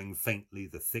colouring faintly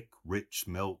the thick, rich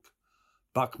milk.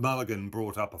 Buck Mulligan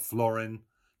brought up a florin,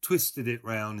 twisted it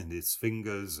round in his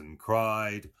fingers and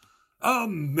cried, "A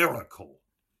miracle!"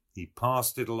 He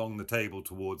passed it along the table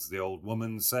towards the old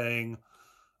woman, saying,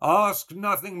 "Ask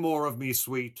nothing more of me,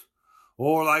 sweet.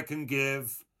 All I can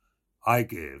give, I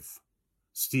give."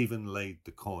 Stephen laid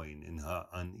the coin in her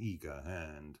uneager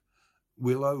hand.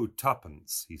 "We'll owe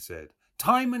twopence," he said.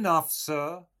 "Time enough,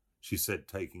 sir," she said,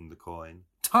 taking the coin.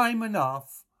 "Time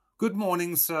enough. Good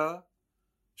morning, sir."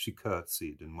 She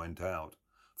curtsied and went out,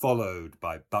 followed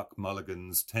by Buck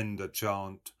Mulligan's tender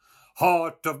chant,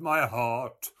 "Heart of my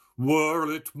heart,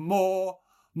 were it more,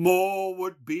 more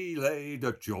would be laid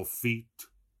at your feet."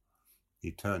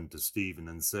 He turned to Stephen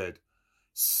and said,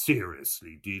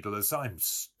 "Seriously, Daedalus, I'm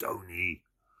stony.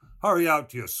 Hurry out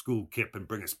to your school, Kip, and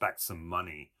bring us back some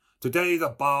money. Today the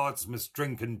bards must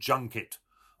drink and junket.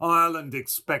 Ireland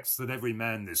expects that every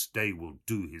man this day will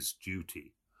do his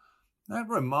duty." "That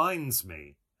reminds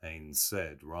me," Haines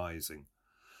said, rising,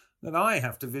 "that I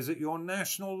have to visit your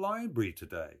National Library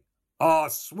today." "Our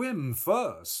swim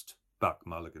first," Buck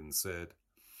Mulligan said.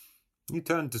 He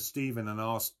turned to Stephen and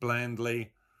asked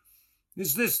blandly,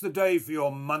 "Is this the day for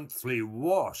your monthly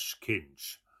wash,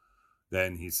 Kinch?"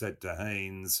 Then he said to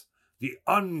Haines, "The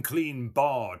unclean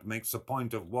bard makes a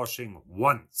point of washing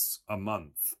once a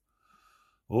month."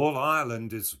 "All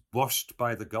Ireland is washed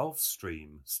by the Gulf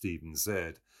Stream," Stephen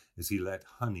said, as he let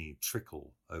honey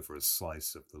trickle over a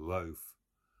slice of the loaf.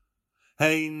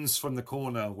 Haines, from the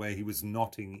corner where he was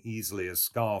knotting easily a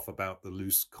scarf about the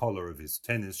loose collar of his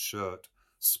tennis shirt,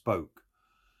 spoke.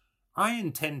 "I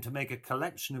intend to make a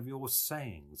collection of your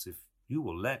sayings, if you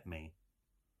will let me."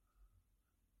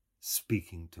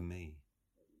 Speaking to me.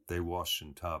 They wash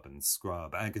and tub and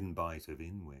scrub, Agenbite of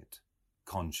inwit,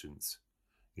 conscience.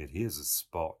 Yet here's a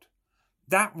spot.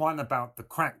 That one about the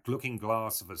cracked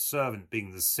looking-glass of a servant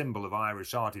being the symbol of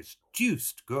Irish art is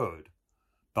deuced good.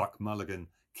 Buck Mulligan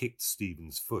kicked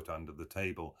Stephen's foot under the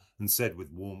table and said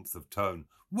with warmth of tone,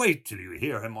 "Wait till you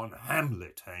hear him on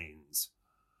Hamlet, Haines."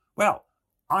 "Well,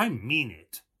 I mean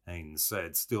it," Haines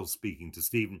said, still speaking to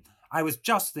Stephen. "I was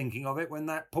just thinking of it when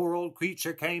that poor old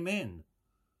creature came in."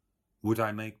 "Would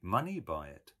I make money by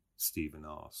it?" Stephen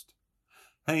asked.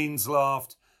 Haines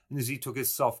laughed, and as he took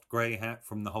his soft grey hat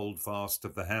from the holdfast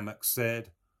of the hammock,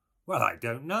 said, "Well, I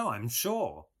don't know, I'm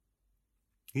sure."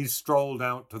 He strolled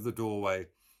out to the doorway.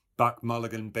 Buck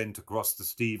Mulligan bent across to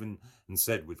Stephen and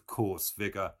said with coarse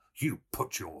vigour, "You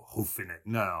put your hoof in it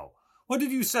now. What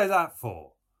did you say that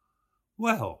for?"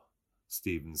 "Well,"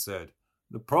 Stephen said,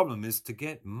 "the problem is to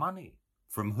get money.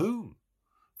 From whom?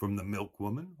 From the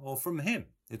milkwoman or from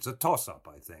him? It's a toss-up,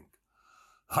 I think."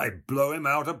 "I'd blow him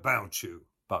out about you,"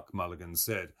 Buck Mulligan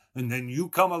said, "and then you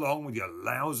come along with your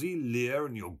lousy leer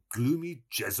and your gloomy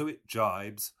Jesuit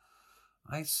jibes."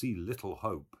 "I see little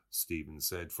hope," Stephen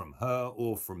said, "from her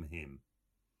or from him."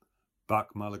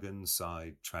 Buck Mulligan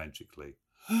sighed tragically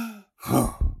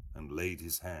and laid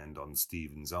his hand on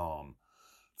Stephen's arm.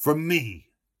 "From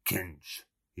me, Kinch,"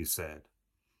 he said.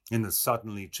 In a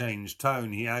suddenly changed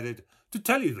tone, he added, "To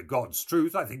tell you the God's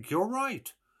truth, I think you're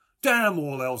right. Damn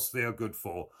all else they are good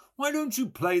for. Why don't you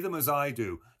play them as I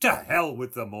do? To hell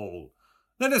with them all.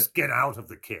 Let us get out of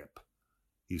the Kip."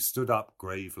 He stood up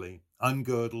gravely,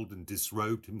 ungirdled and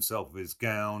disrobed himself of his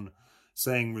gown,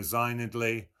 saying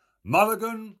resignedly,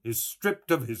 "Mulligan is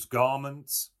stripped of his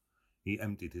garments." He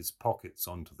emptied his pockets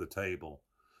onto the table.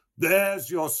 "There's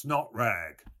your snot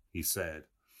rag," he said,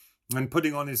 and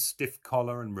putting on his stiff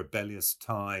collar and rebellious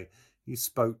tie, he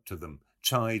spoke to them,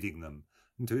 chiding them,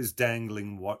 and to his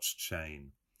dangling watch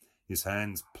chain. His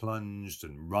hands plunged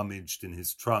and rummaged in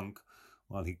his trunk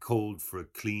while he called for a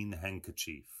clean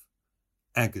handkerchief.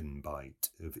 Agenbite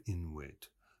of inwit.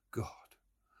 God,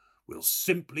 we'll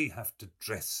simply have to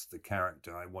dress the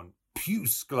character. I want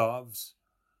puce gloves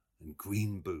and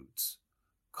green boots.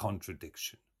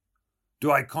 Contradiction.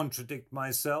 Do I contradict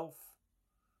myself?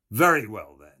 Very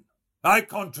well, then. I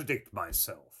contradict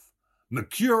myself.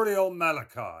 Mercurial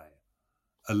Malachi.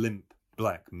 A limp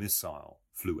black missile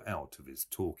flew out of his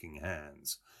talking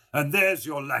hands. "And there's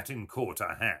your Latin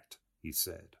Quarter hat," he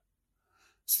said.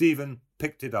 Stephen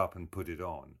picked it up and put it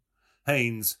on.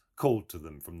 Haines called to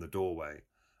them from the doorway.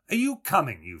 "Are you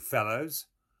coming, you fellows?"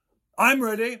 "I'm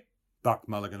ready," Buck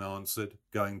Mulligan answered,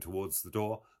 going towards the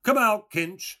door. "Come out,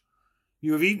 Kinch.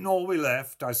 You have eaten all we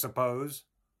left, I suppose."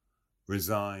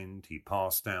 Resigned, he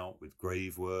passed out with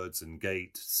grave words and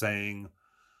gait, saying,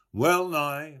 "Well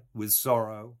nigh with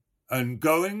sorrow, and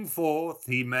going forth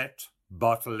he met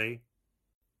Butterly."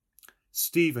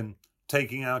 Stephen,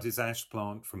 taking out his ash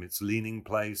plant from its leaning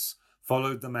place,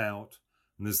 followed them out,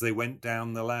 and as they went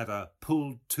down the ladder,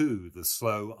 pulled to the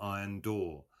slow iron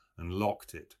door and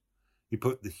locked it. He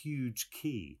put the huge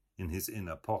key in his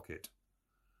inner pocket.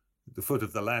 At the foot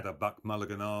of the ladder, Buck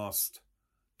Mulligan asked,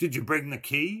 Did you bring the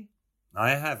key?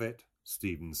 I have it,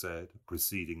 Stephen said,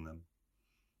 preceding them.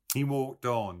 He walked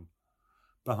on.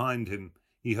 Behind him,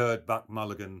 he heard Buck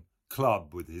Mulligan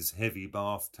club with his heavy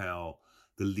bath towel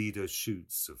the leader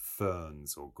shoots of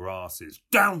ferns or grasses.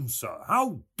 Down, sir!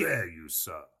 How dare you,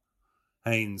 sir?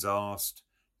 Haines asked,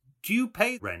 Do you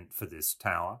pay rent for this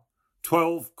tower?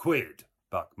 12 quid,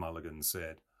 Buck Mulligan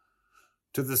said.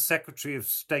 To the Secretary of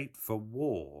State for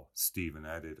War, Stephen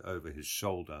added over his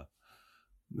shoulder.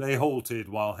 They halted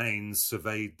while Haines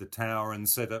surveyed the tower and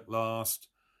said at last,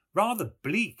 Rather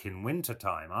bleak in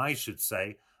winter-time, I should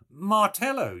say.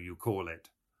 Martello, you call it.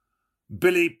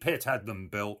 Billy Pitt had them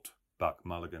built, Buck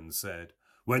Mulligan said,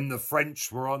 when the French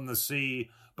were on the sea,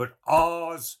 but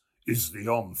ours is the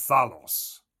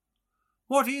Omphalos.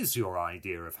 What is your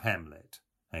idea of Hamlet?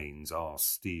 Haines asked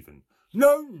Stephen.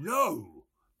 No, no,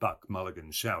 Buck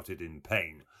Mulligan shouted in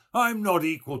pain. I'm not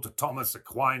equal to Thomas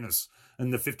Aquinas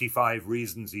and the 55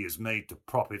 reasons he has made to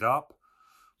prop it up.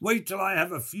 Wait till I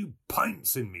have a few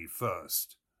pints in me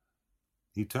first.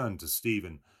 He turned to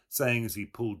Stephen, saying as he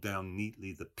pulled down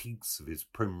neatly the peaks of his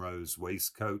primrose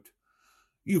waistcoat,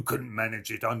 You couldn't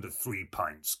manage it under 3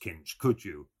 pints, Kinch, could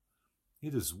you?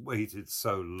 It has waited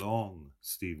so long,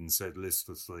 Stephen said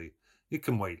listlessly. It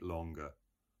can wait longer.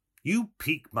 You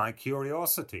pique my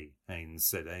curiosity, Haines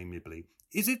said amiably.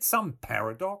 Is it some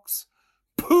paradox?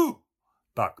 Pooh!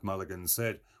 Buck Mulligan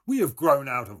said. We have grown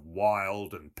out of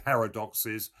wild and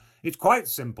paradoxes. It's quite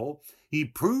simple. He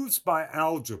proves by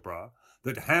algebra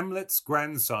that Hamlet's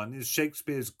grandson is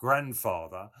Shakespeare's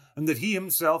grandfather and that he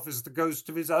himself is the ghost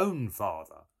of his own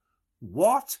father.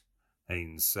 What?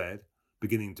 Haines said,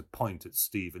 beginning to point at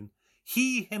Stephen.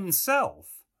 He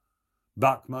himself?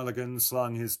 Buck Mulligan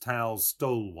slung his towel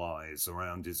stolewise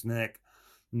around his neck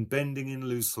and, bending in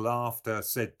loose laughter,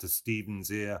 said to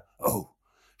Stephen's ear, Oh,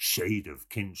 shade of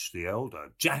Kinch the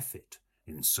elder, Japhett,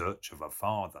 in search of a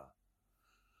father.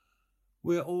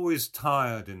 We're always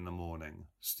tired in the morning,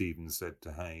 Stephen said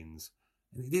to Haines,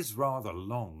 and it is rather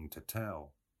long to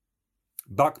tell.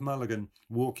 Buck Mulligan,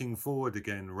 walking forward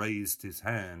again, raised his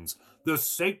hands. The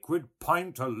sacred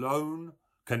pint alone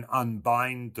can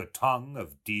unbind the tongue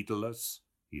of Daedalus,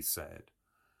 he said.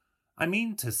 I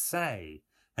mean to say,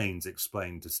 Haines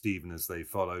explained to Stephen as they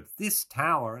followed, this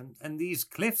tower and these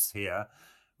cliffs here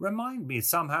remind me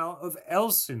somehow of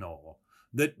Elsinore,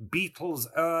 that beetles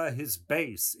his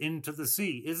base into the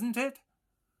sea, isn't it?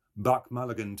 Buck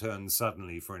Mulligan turned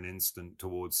suddenly for an instant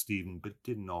towards Stephen, but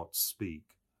did not speak.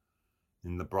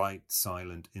 In the bright,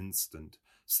 silent instant,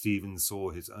 Stephen saw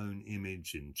his own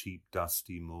image in cheap,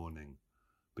 dusty mourning,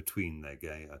 between their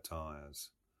gay attires.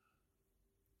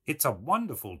 It's a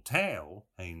wonderful tale,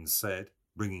 Haines said,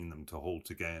 bringing them to halt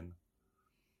again.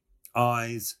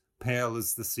 Eyes, pale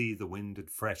as the sea the wind had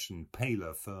freshened,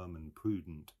 paler, firm and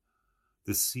prudent.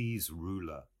 The sea's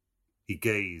ruler. He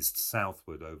gazed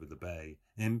southward over the bay,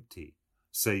 empty,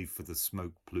 save for the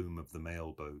smoke plume of the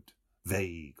mailboat,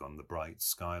 vague on the bright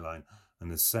skyline,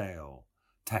 and a sail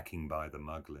tacking by the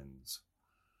Muglins.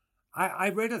 I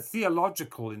read a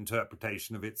theological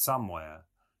interpretation of it somewhere,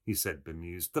 he said,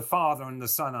 bemused. The father and the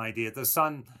son idea, the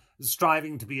son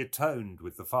striving to be atoned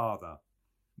with the father.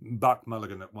 Buck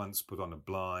Mulligan at once put on a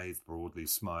blithe, broadly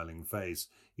smiling face.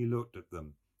 He looked at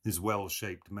them, his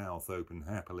well-shaped mouth open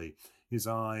happily, his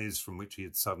eyes, from which he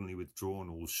had suddenly withdrawn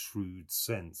all shrewd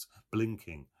sense,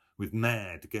 blinking with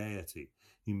mad gaiety.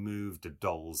 He moved a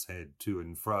doll's head to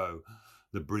and fro,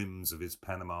 the brims of his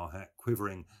Panama hat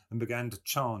quivering, and began to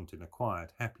chant in a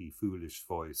quiet, happy, foolish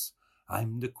voice.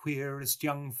 I'm the queerest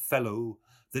young fellow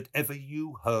that ever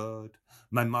you heard.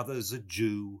 My mother's a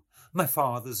Jew, my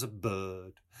father's a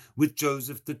bird. With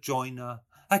Joseph the joiner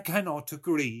I cannot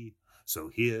agree. So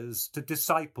here's to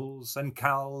disciples and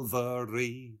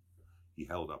Calvary. He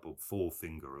held up a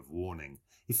forefinger of warning.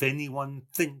 If anyone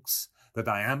thinks that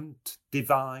I am't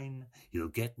divine, he'll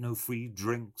get no free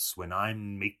drinks when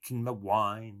I'm making the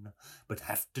wine, but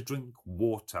have to drink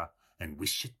water and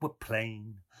wish it were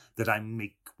plain that I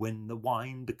make when the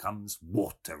wine becomes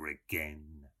water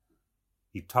again.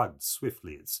 He tugged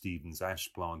swiftly at Stephen's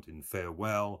ash plant in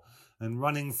farewell, and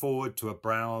running forward to a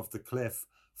brow of the cliff,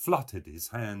 fluttered his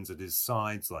hands at his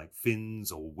sides like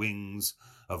fins or wings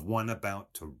of one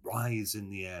about to rise in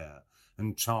the air,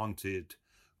 and chanted,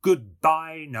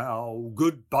 Goodbye now,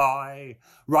 goodbye,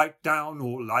 write down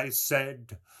all I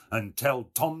said, and tell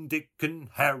Tom, Dick, and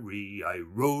Harry I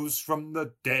rose from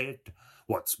the dead.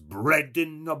 What's bred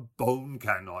in the bone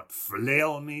cannot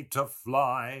flail me to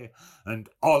fly, and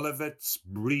Olivet's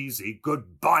breezy,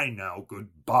 goodbye now,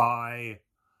 goodbye.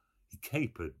 He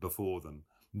capered before them,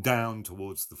 down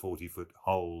towards the 40-foot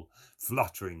hole,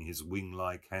 fluttering his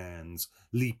wing-like hands,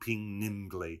 leaping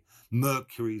nimbly,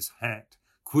 Mercury's hat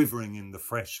quivering in the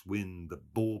fresh wind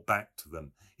that bore back to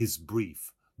them his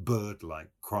brief,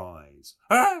 bird-like cries.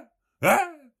 Ah!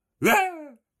 Ah!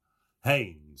 Ah!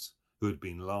 Haynes, who had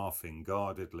been laughing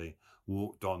guardedly,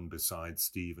 walked on beside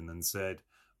Stephen and said,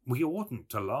 "We oughtn't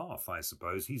to laugh, I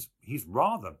suppose. He's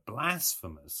rather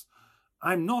blasphemous.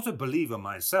 I'm not a believer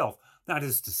myself, that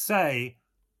is to say.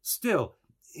 Still,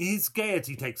 his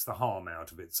gaiety takes the harm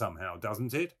out of it somehow,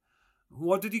 doesn't it?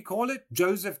 What did he call it?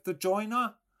 Joseph the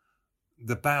Joiner?"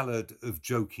 "The Ballad of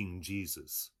Joking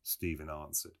Jesus," Stephen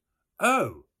answered.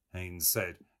 "Oh," Haynes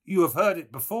said, "you have heard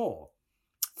it before."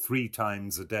 3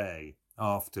 times a day,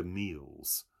 after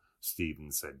meals,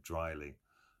 Stephen said dryly.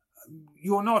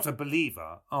 "You're not a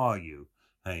believer, are you?"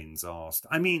 Haynes asked.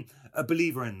 "I mean, a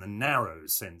believer in the narrow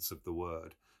sense of the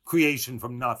word. Creation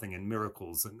from nothing and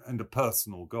miracles and a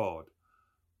personal God."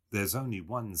 "There's only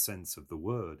one sense of the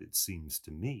word, it seems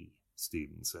to me,"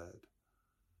 Stephen said.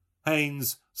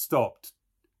 Haynes stopped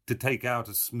to take out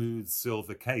a smooth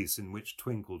silver case in which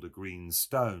twinkled a green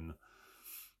stone.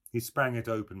 He sprang it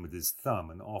open with his thumb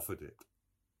and offered it.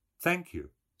 "Thank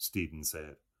you," Stephen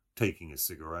said, taking a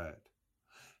cigarette.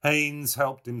 Haynes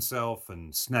helped himself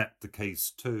and snapped the case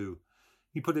to.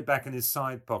 He put it back in his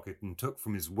side pocket and took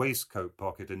from his waistcoat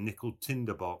pocket a nickel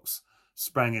tinderbox,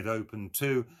 sprang it open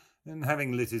too, and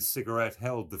having lit his cigarette,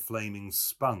 held the flaming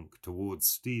spunk towards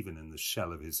Stephen in the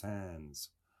shell of his hands.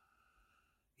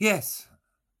 "Yes,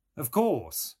 of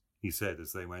course," he said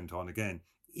as they went on again.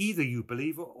 "Either you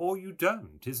believe or you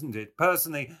don't, isn't it?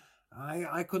 Personally,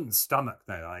 I couldn't stomach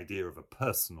that idea of a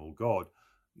personal God.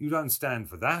 You don't stand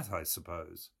for that, I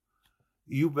suppose."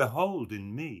 "You behold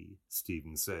in me,"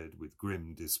 Stephen said with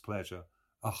grim displeasure,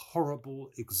 "a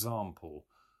horrible example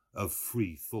of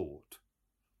free thought."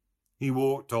 He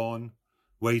walked on,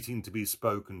 waiting to be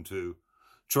spoken to,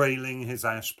 trailing his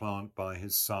ash plant by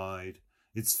his side.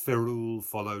 Its ferule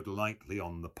followed lightly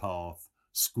on the path,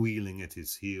 squealing at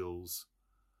his heels.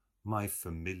 My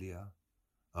familiar,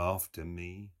 after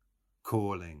me,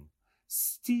 calling,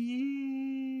 "Stephen!"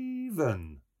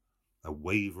 A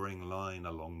wavering line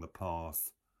along the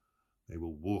path. They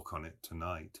will walk on it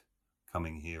tonight,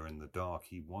 coming here in the dark.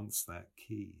 He wants that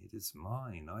key. It is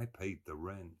mine. I paid the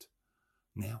rent.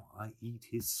 Now I eat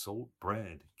his salt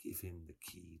bread. Give him the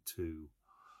key too.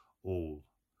 All.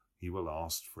 He will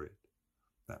ask for it.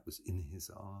 That was in his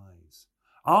eyes.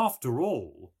 "After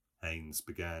all," Haynes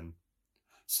began.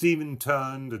 Stephen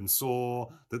turned and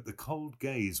saw that the cold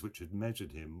gaze which had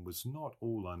measured him was not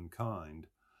all unkind.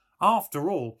 "After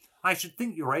all, I should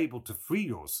think you're able to free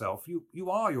yourself. You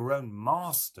are your own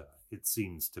master, it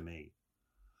seems to me."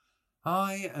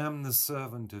 "I am the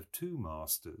servant of 2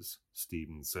 masters,"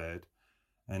 Stephen said,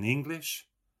 "an English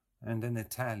and an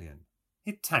Italian."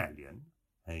 "Italian?"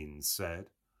 Haynes said.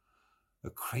 "A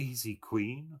crazy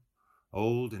queen,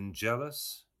 old and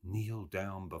jealous, kneel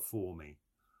down before me."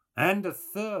 "And a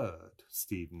third,"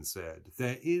 Stephen said.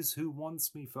 "There is who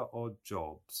wants me for odd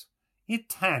jobs."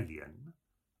 "Italian?"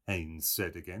 Haynes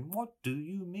said again. "What do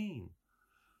you mean?"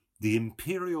 "The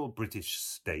Imperial British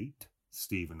State,"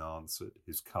 Stephen answered,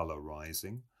 his colour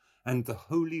rising, "and the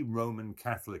Holy Roman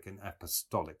Catholic and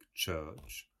Apostolic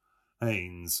Church."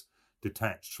 Haynes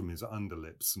detached from his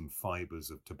underlip some fibres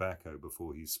of tobacco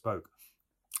before he spoke.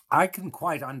 "I can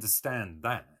quite understand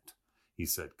that," he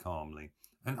said calmly.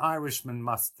 "An Irishman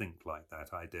must think like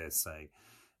that, I dare say.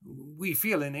 We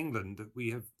feel in England that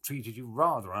we have treated you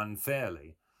rather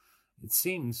unfairly. It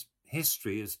seems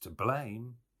history is to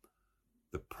blame."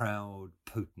 The proud,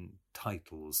 potent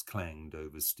titles clanged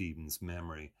over Stephen's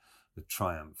memory, the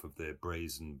triumph of their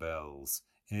brazen bells.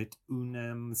 Et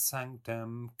unem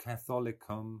sanctam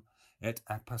Catholicum et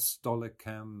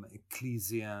apostolicam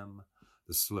ecclesiam,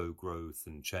 the slow growth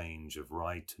and change of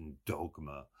rite and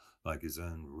dogma, like his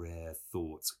own rare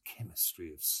thoughts, a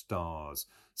chemistry of stars,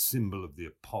 symbol of the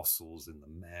apostles in the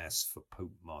Mass for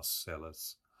Pope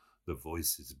Marcellus. The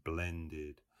voices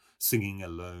blended, singing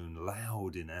alone,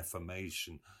 loud in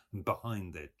affirmation, and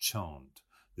behind their chant,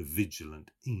 the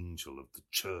vigilant angel of the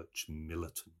church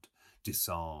militant,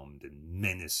 disarmed and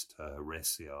menaced her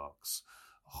heresiarchs,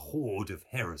 a horde of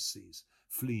heresies,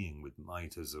 fleeing with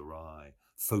might as awry,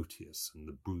 Photius and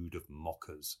the brood of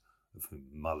mockers, of whom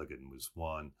Mulligan was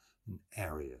one, and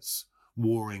Arius,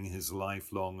 warring his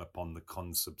life long upon the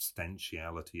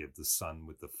consubstantiality of the Son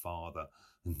with the Father,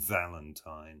 and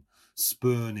Valentine,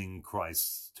 spurning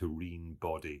Christ's terrene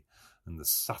body, and the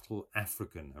subtle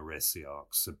African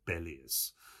heresiarch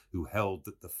Sabellius, who held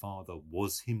that the Father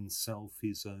was himself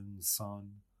his own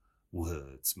Son.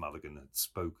 Words Mulligan had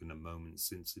spoken a moment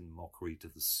since in mockery to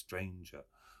the stranger.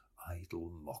 Idle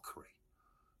mockery.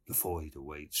 The void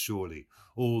awaits, surely,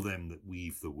 all them that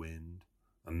weave the wind,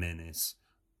 a menace,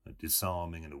 a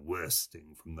disarming and a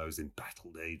worsting from those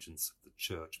embattled agents of the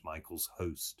Church Michael's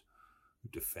host, who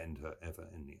defend her ever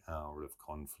in the hour of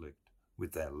conflict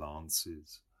with their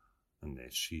lances and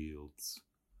their shields.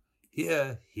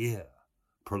 Hear, hear,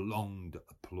 prolonged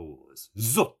applause.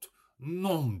 Zut,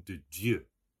 nom de Dieu.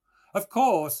 Of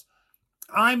course,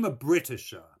 I'm a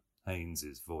Britisher,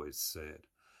 Haynes's voice said,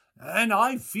 and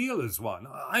I feel as one.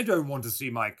 I don't want to see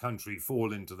my country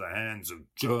fall into the hands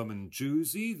of German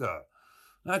Jews either.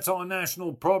 That's our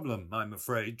national problem, I'm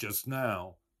afraid, just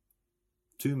now.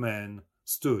 Two men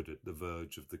stood at the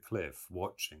verge of the cliff,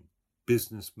 watching.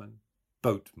 Businessman,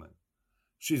 boatman.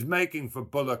 She's making for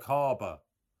Bullock Harbour.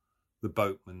 The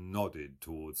boatman nodded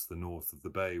towards the north of the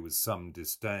bay with some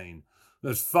disdain.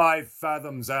 There's 5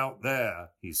 fathoms out there,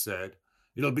 he said.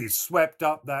 It'll be swept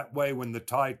up that way when the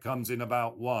tide comes in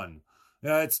about 1.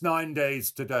 It's 9 days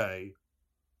today.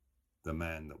 The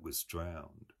man that was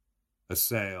drowned. A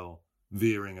sail,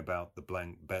 veering about the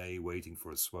blank bay, waiting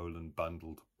for a swollen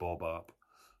bundle to bob up,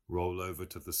 roll over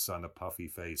to the sun, a puffy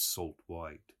face, salt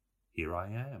white. Here I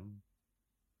am.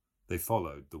 They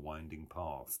followed the winding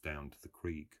path down to the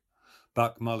creek.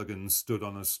 Buck Mulligan stood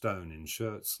on a stone in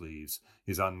shirt sleeves,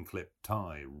 his unclipped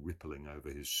tie rippling over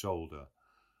his shoulder.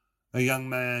 A young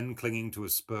man, clinging to a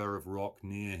spur of rock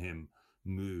near him,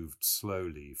 moved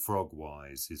slowly,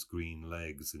 frog-wise, his green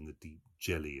legs in the deep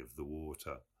jelly of the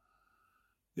water.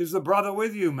 Is the brother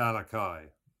with you,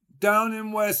 Malachi? Down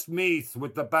in Westmeath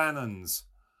with the Bannons.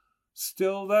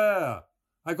 Still there.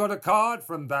 I got a card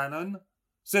from Bannon.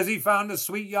 Says he found a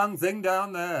sweet young thing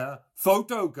down there.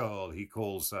 Photo girl, he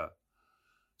calls her.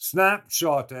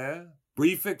 Snapshot, eh?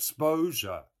 Brief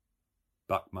exposure.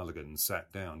 Buck Mulligan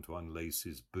sat down to unlace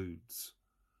his boots.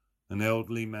 An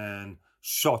elderly man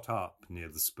shot up near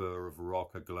the spur of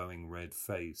rock, a glowing red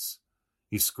face.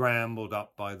 He scrambled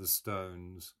up by the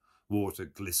stones, water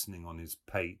glistening on his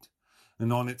pate,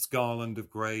 and on its garland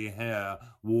of grey hair,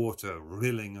 water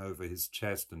rilling over his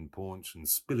chest and paunch and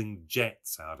spilling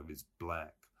jets out of his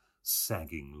black,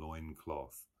 sagging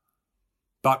loincloth.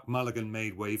 Buck Mulligan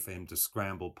made way for him to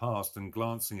scramble past, and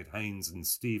glancing at Haynes and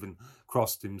Stephen,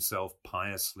 crossed himself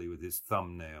piously with his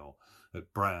thumbnail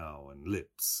at brow and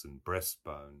lips and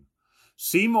breastbone.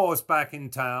 Seymour's back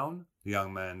in town, the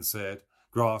young man said,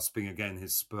 grasping again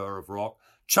his spur of rock.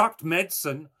 Chucked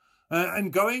medicine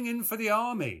and going in for the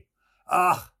army.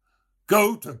 Ah,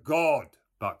 go to God,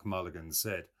 Buck Mulligan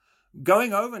said.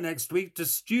 Going over next week to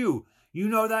Stew. You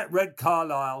know that Red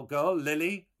Carlisle girl,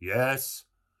 Lily? Yes.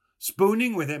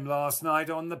 Spooning with him last night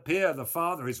on the pier. The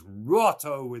father is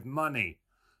rotto with money.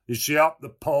 Is she up the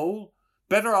pole?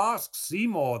 Better ask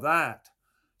Seymour that.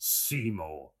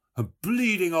 Seymour, a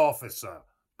bleeding officer,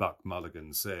 Buck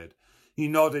Mulligan said. He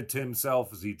nodded to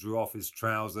himself as he drew off his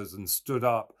trousers and stood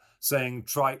up, saying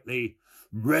tritely,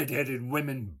 Red-headed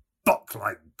women buck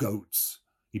like goats.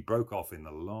 He broke off in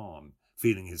alarm,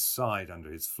 feeling his side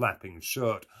under his flapping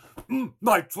shirt.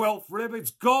 My 12th rib,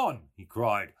 it's gone, he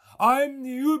cried. I'm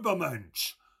the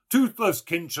Übermensch, Toothless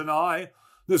Kinch and I,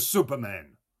 the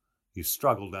Superman. He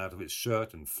struggled out of his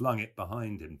shirt and flung it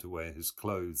behind him to where his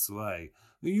clothes lay.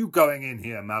 Are you going in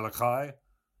here, Malachi?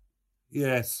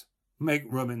 Yes, make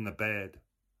room in the bed.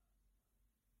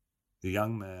 The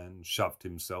young man shoved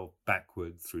himself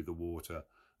backward through the water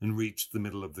and reached the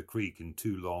middle of the creek in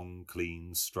 2 long,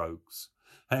 clean strokes.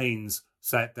 Haynes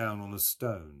sat down on a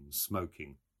stone,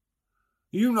 smoking.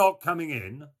 You not coming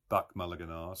in? Buck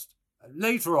Mulligan asked.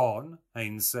 Later on,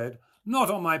 Haynes said. Not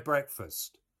on my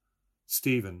breakfast.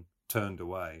 Stephen turned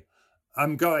away.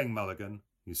 I'm going, Mulligan,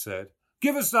 he said.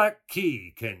 Give us that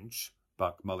key, Kinch,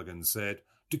 Buck Mulligan said,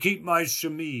 to keep my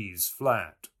chemise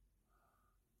flat.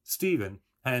 Stephen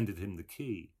handed him the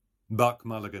key. Buck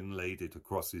Mulligan laid it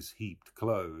across his heaped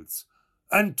clothes.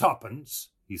 And 2pence,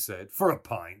 he said, for a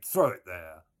pint. Throw it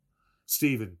there.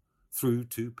 Stephen threw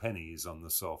 2 pennies on the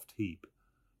soft heap.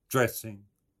 Dressing,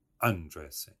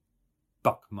 undressing.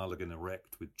 Buck Mulligan,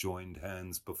 erect with joined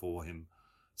hands before him,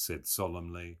 said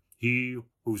solemnly, He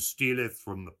who stealeth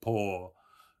from the poor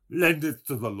lendeth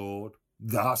to the Lord.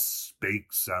 Thus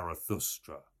spake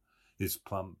Zarathustra. His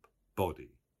plump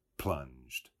body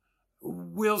plunged.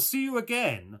 We'll see you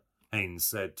again, Haynes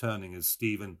said, turning as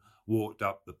Stephen walked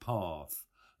up the path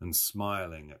and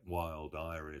smiling at wild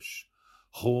Irish.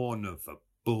 Horn of a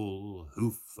bull,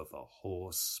 hoof of a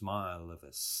horse, smile of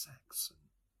a Saxon.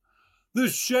 The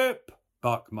ship,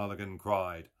 Buck Mulligan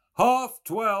cried.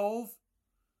 12:30.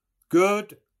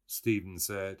 Good, Stephen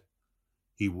said.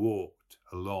 He walked went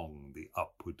along the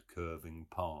upward curving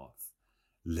path.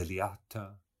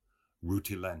 Liliata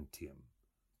rutilantium,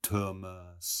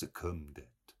 turma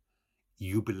secundet,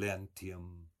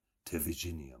 jubilantium te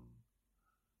Virginium.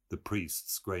 The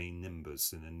priest's grey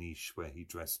nimbus in a niche where he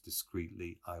dressed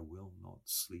discreetly. I will not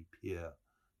sleep here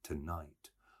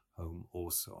tonight. Home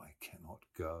also I cannot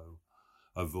go.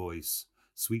 A voice,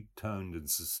 sweet-toned and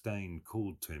sustained,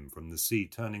 called to him from the sea.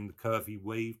 Turning the curve, he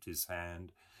waved his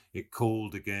hand. It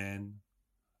called again.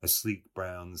 A sleek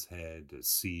brown's head, a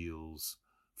seal's,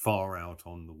 far out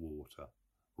on the water.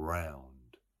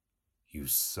 Round,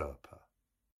 usurper.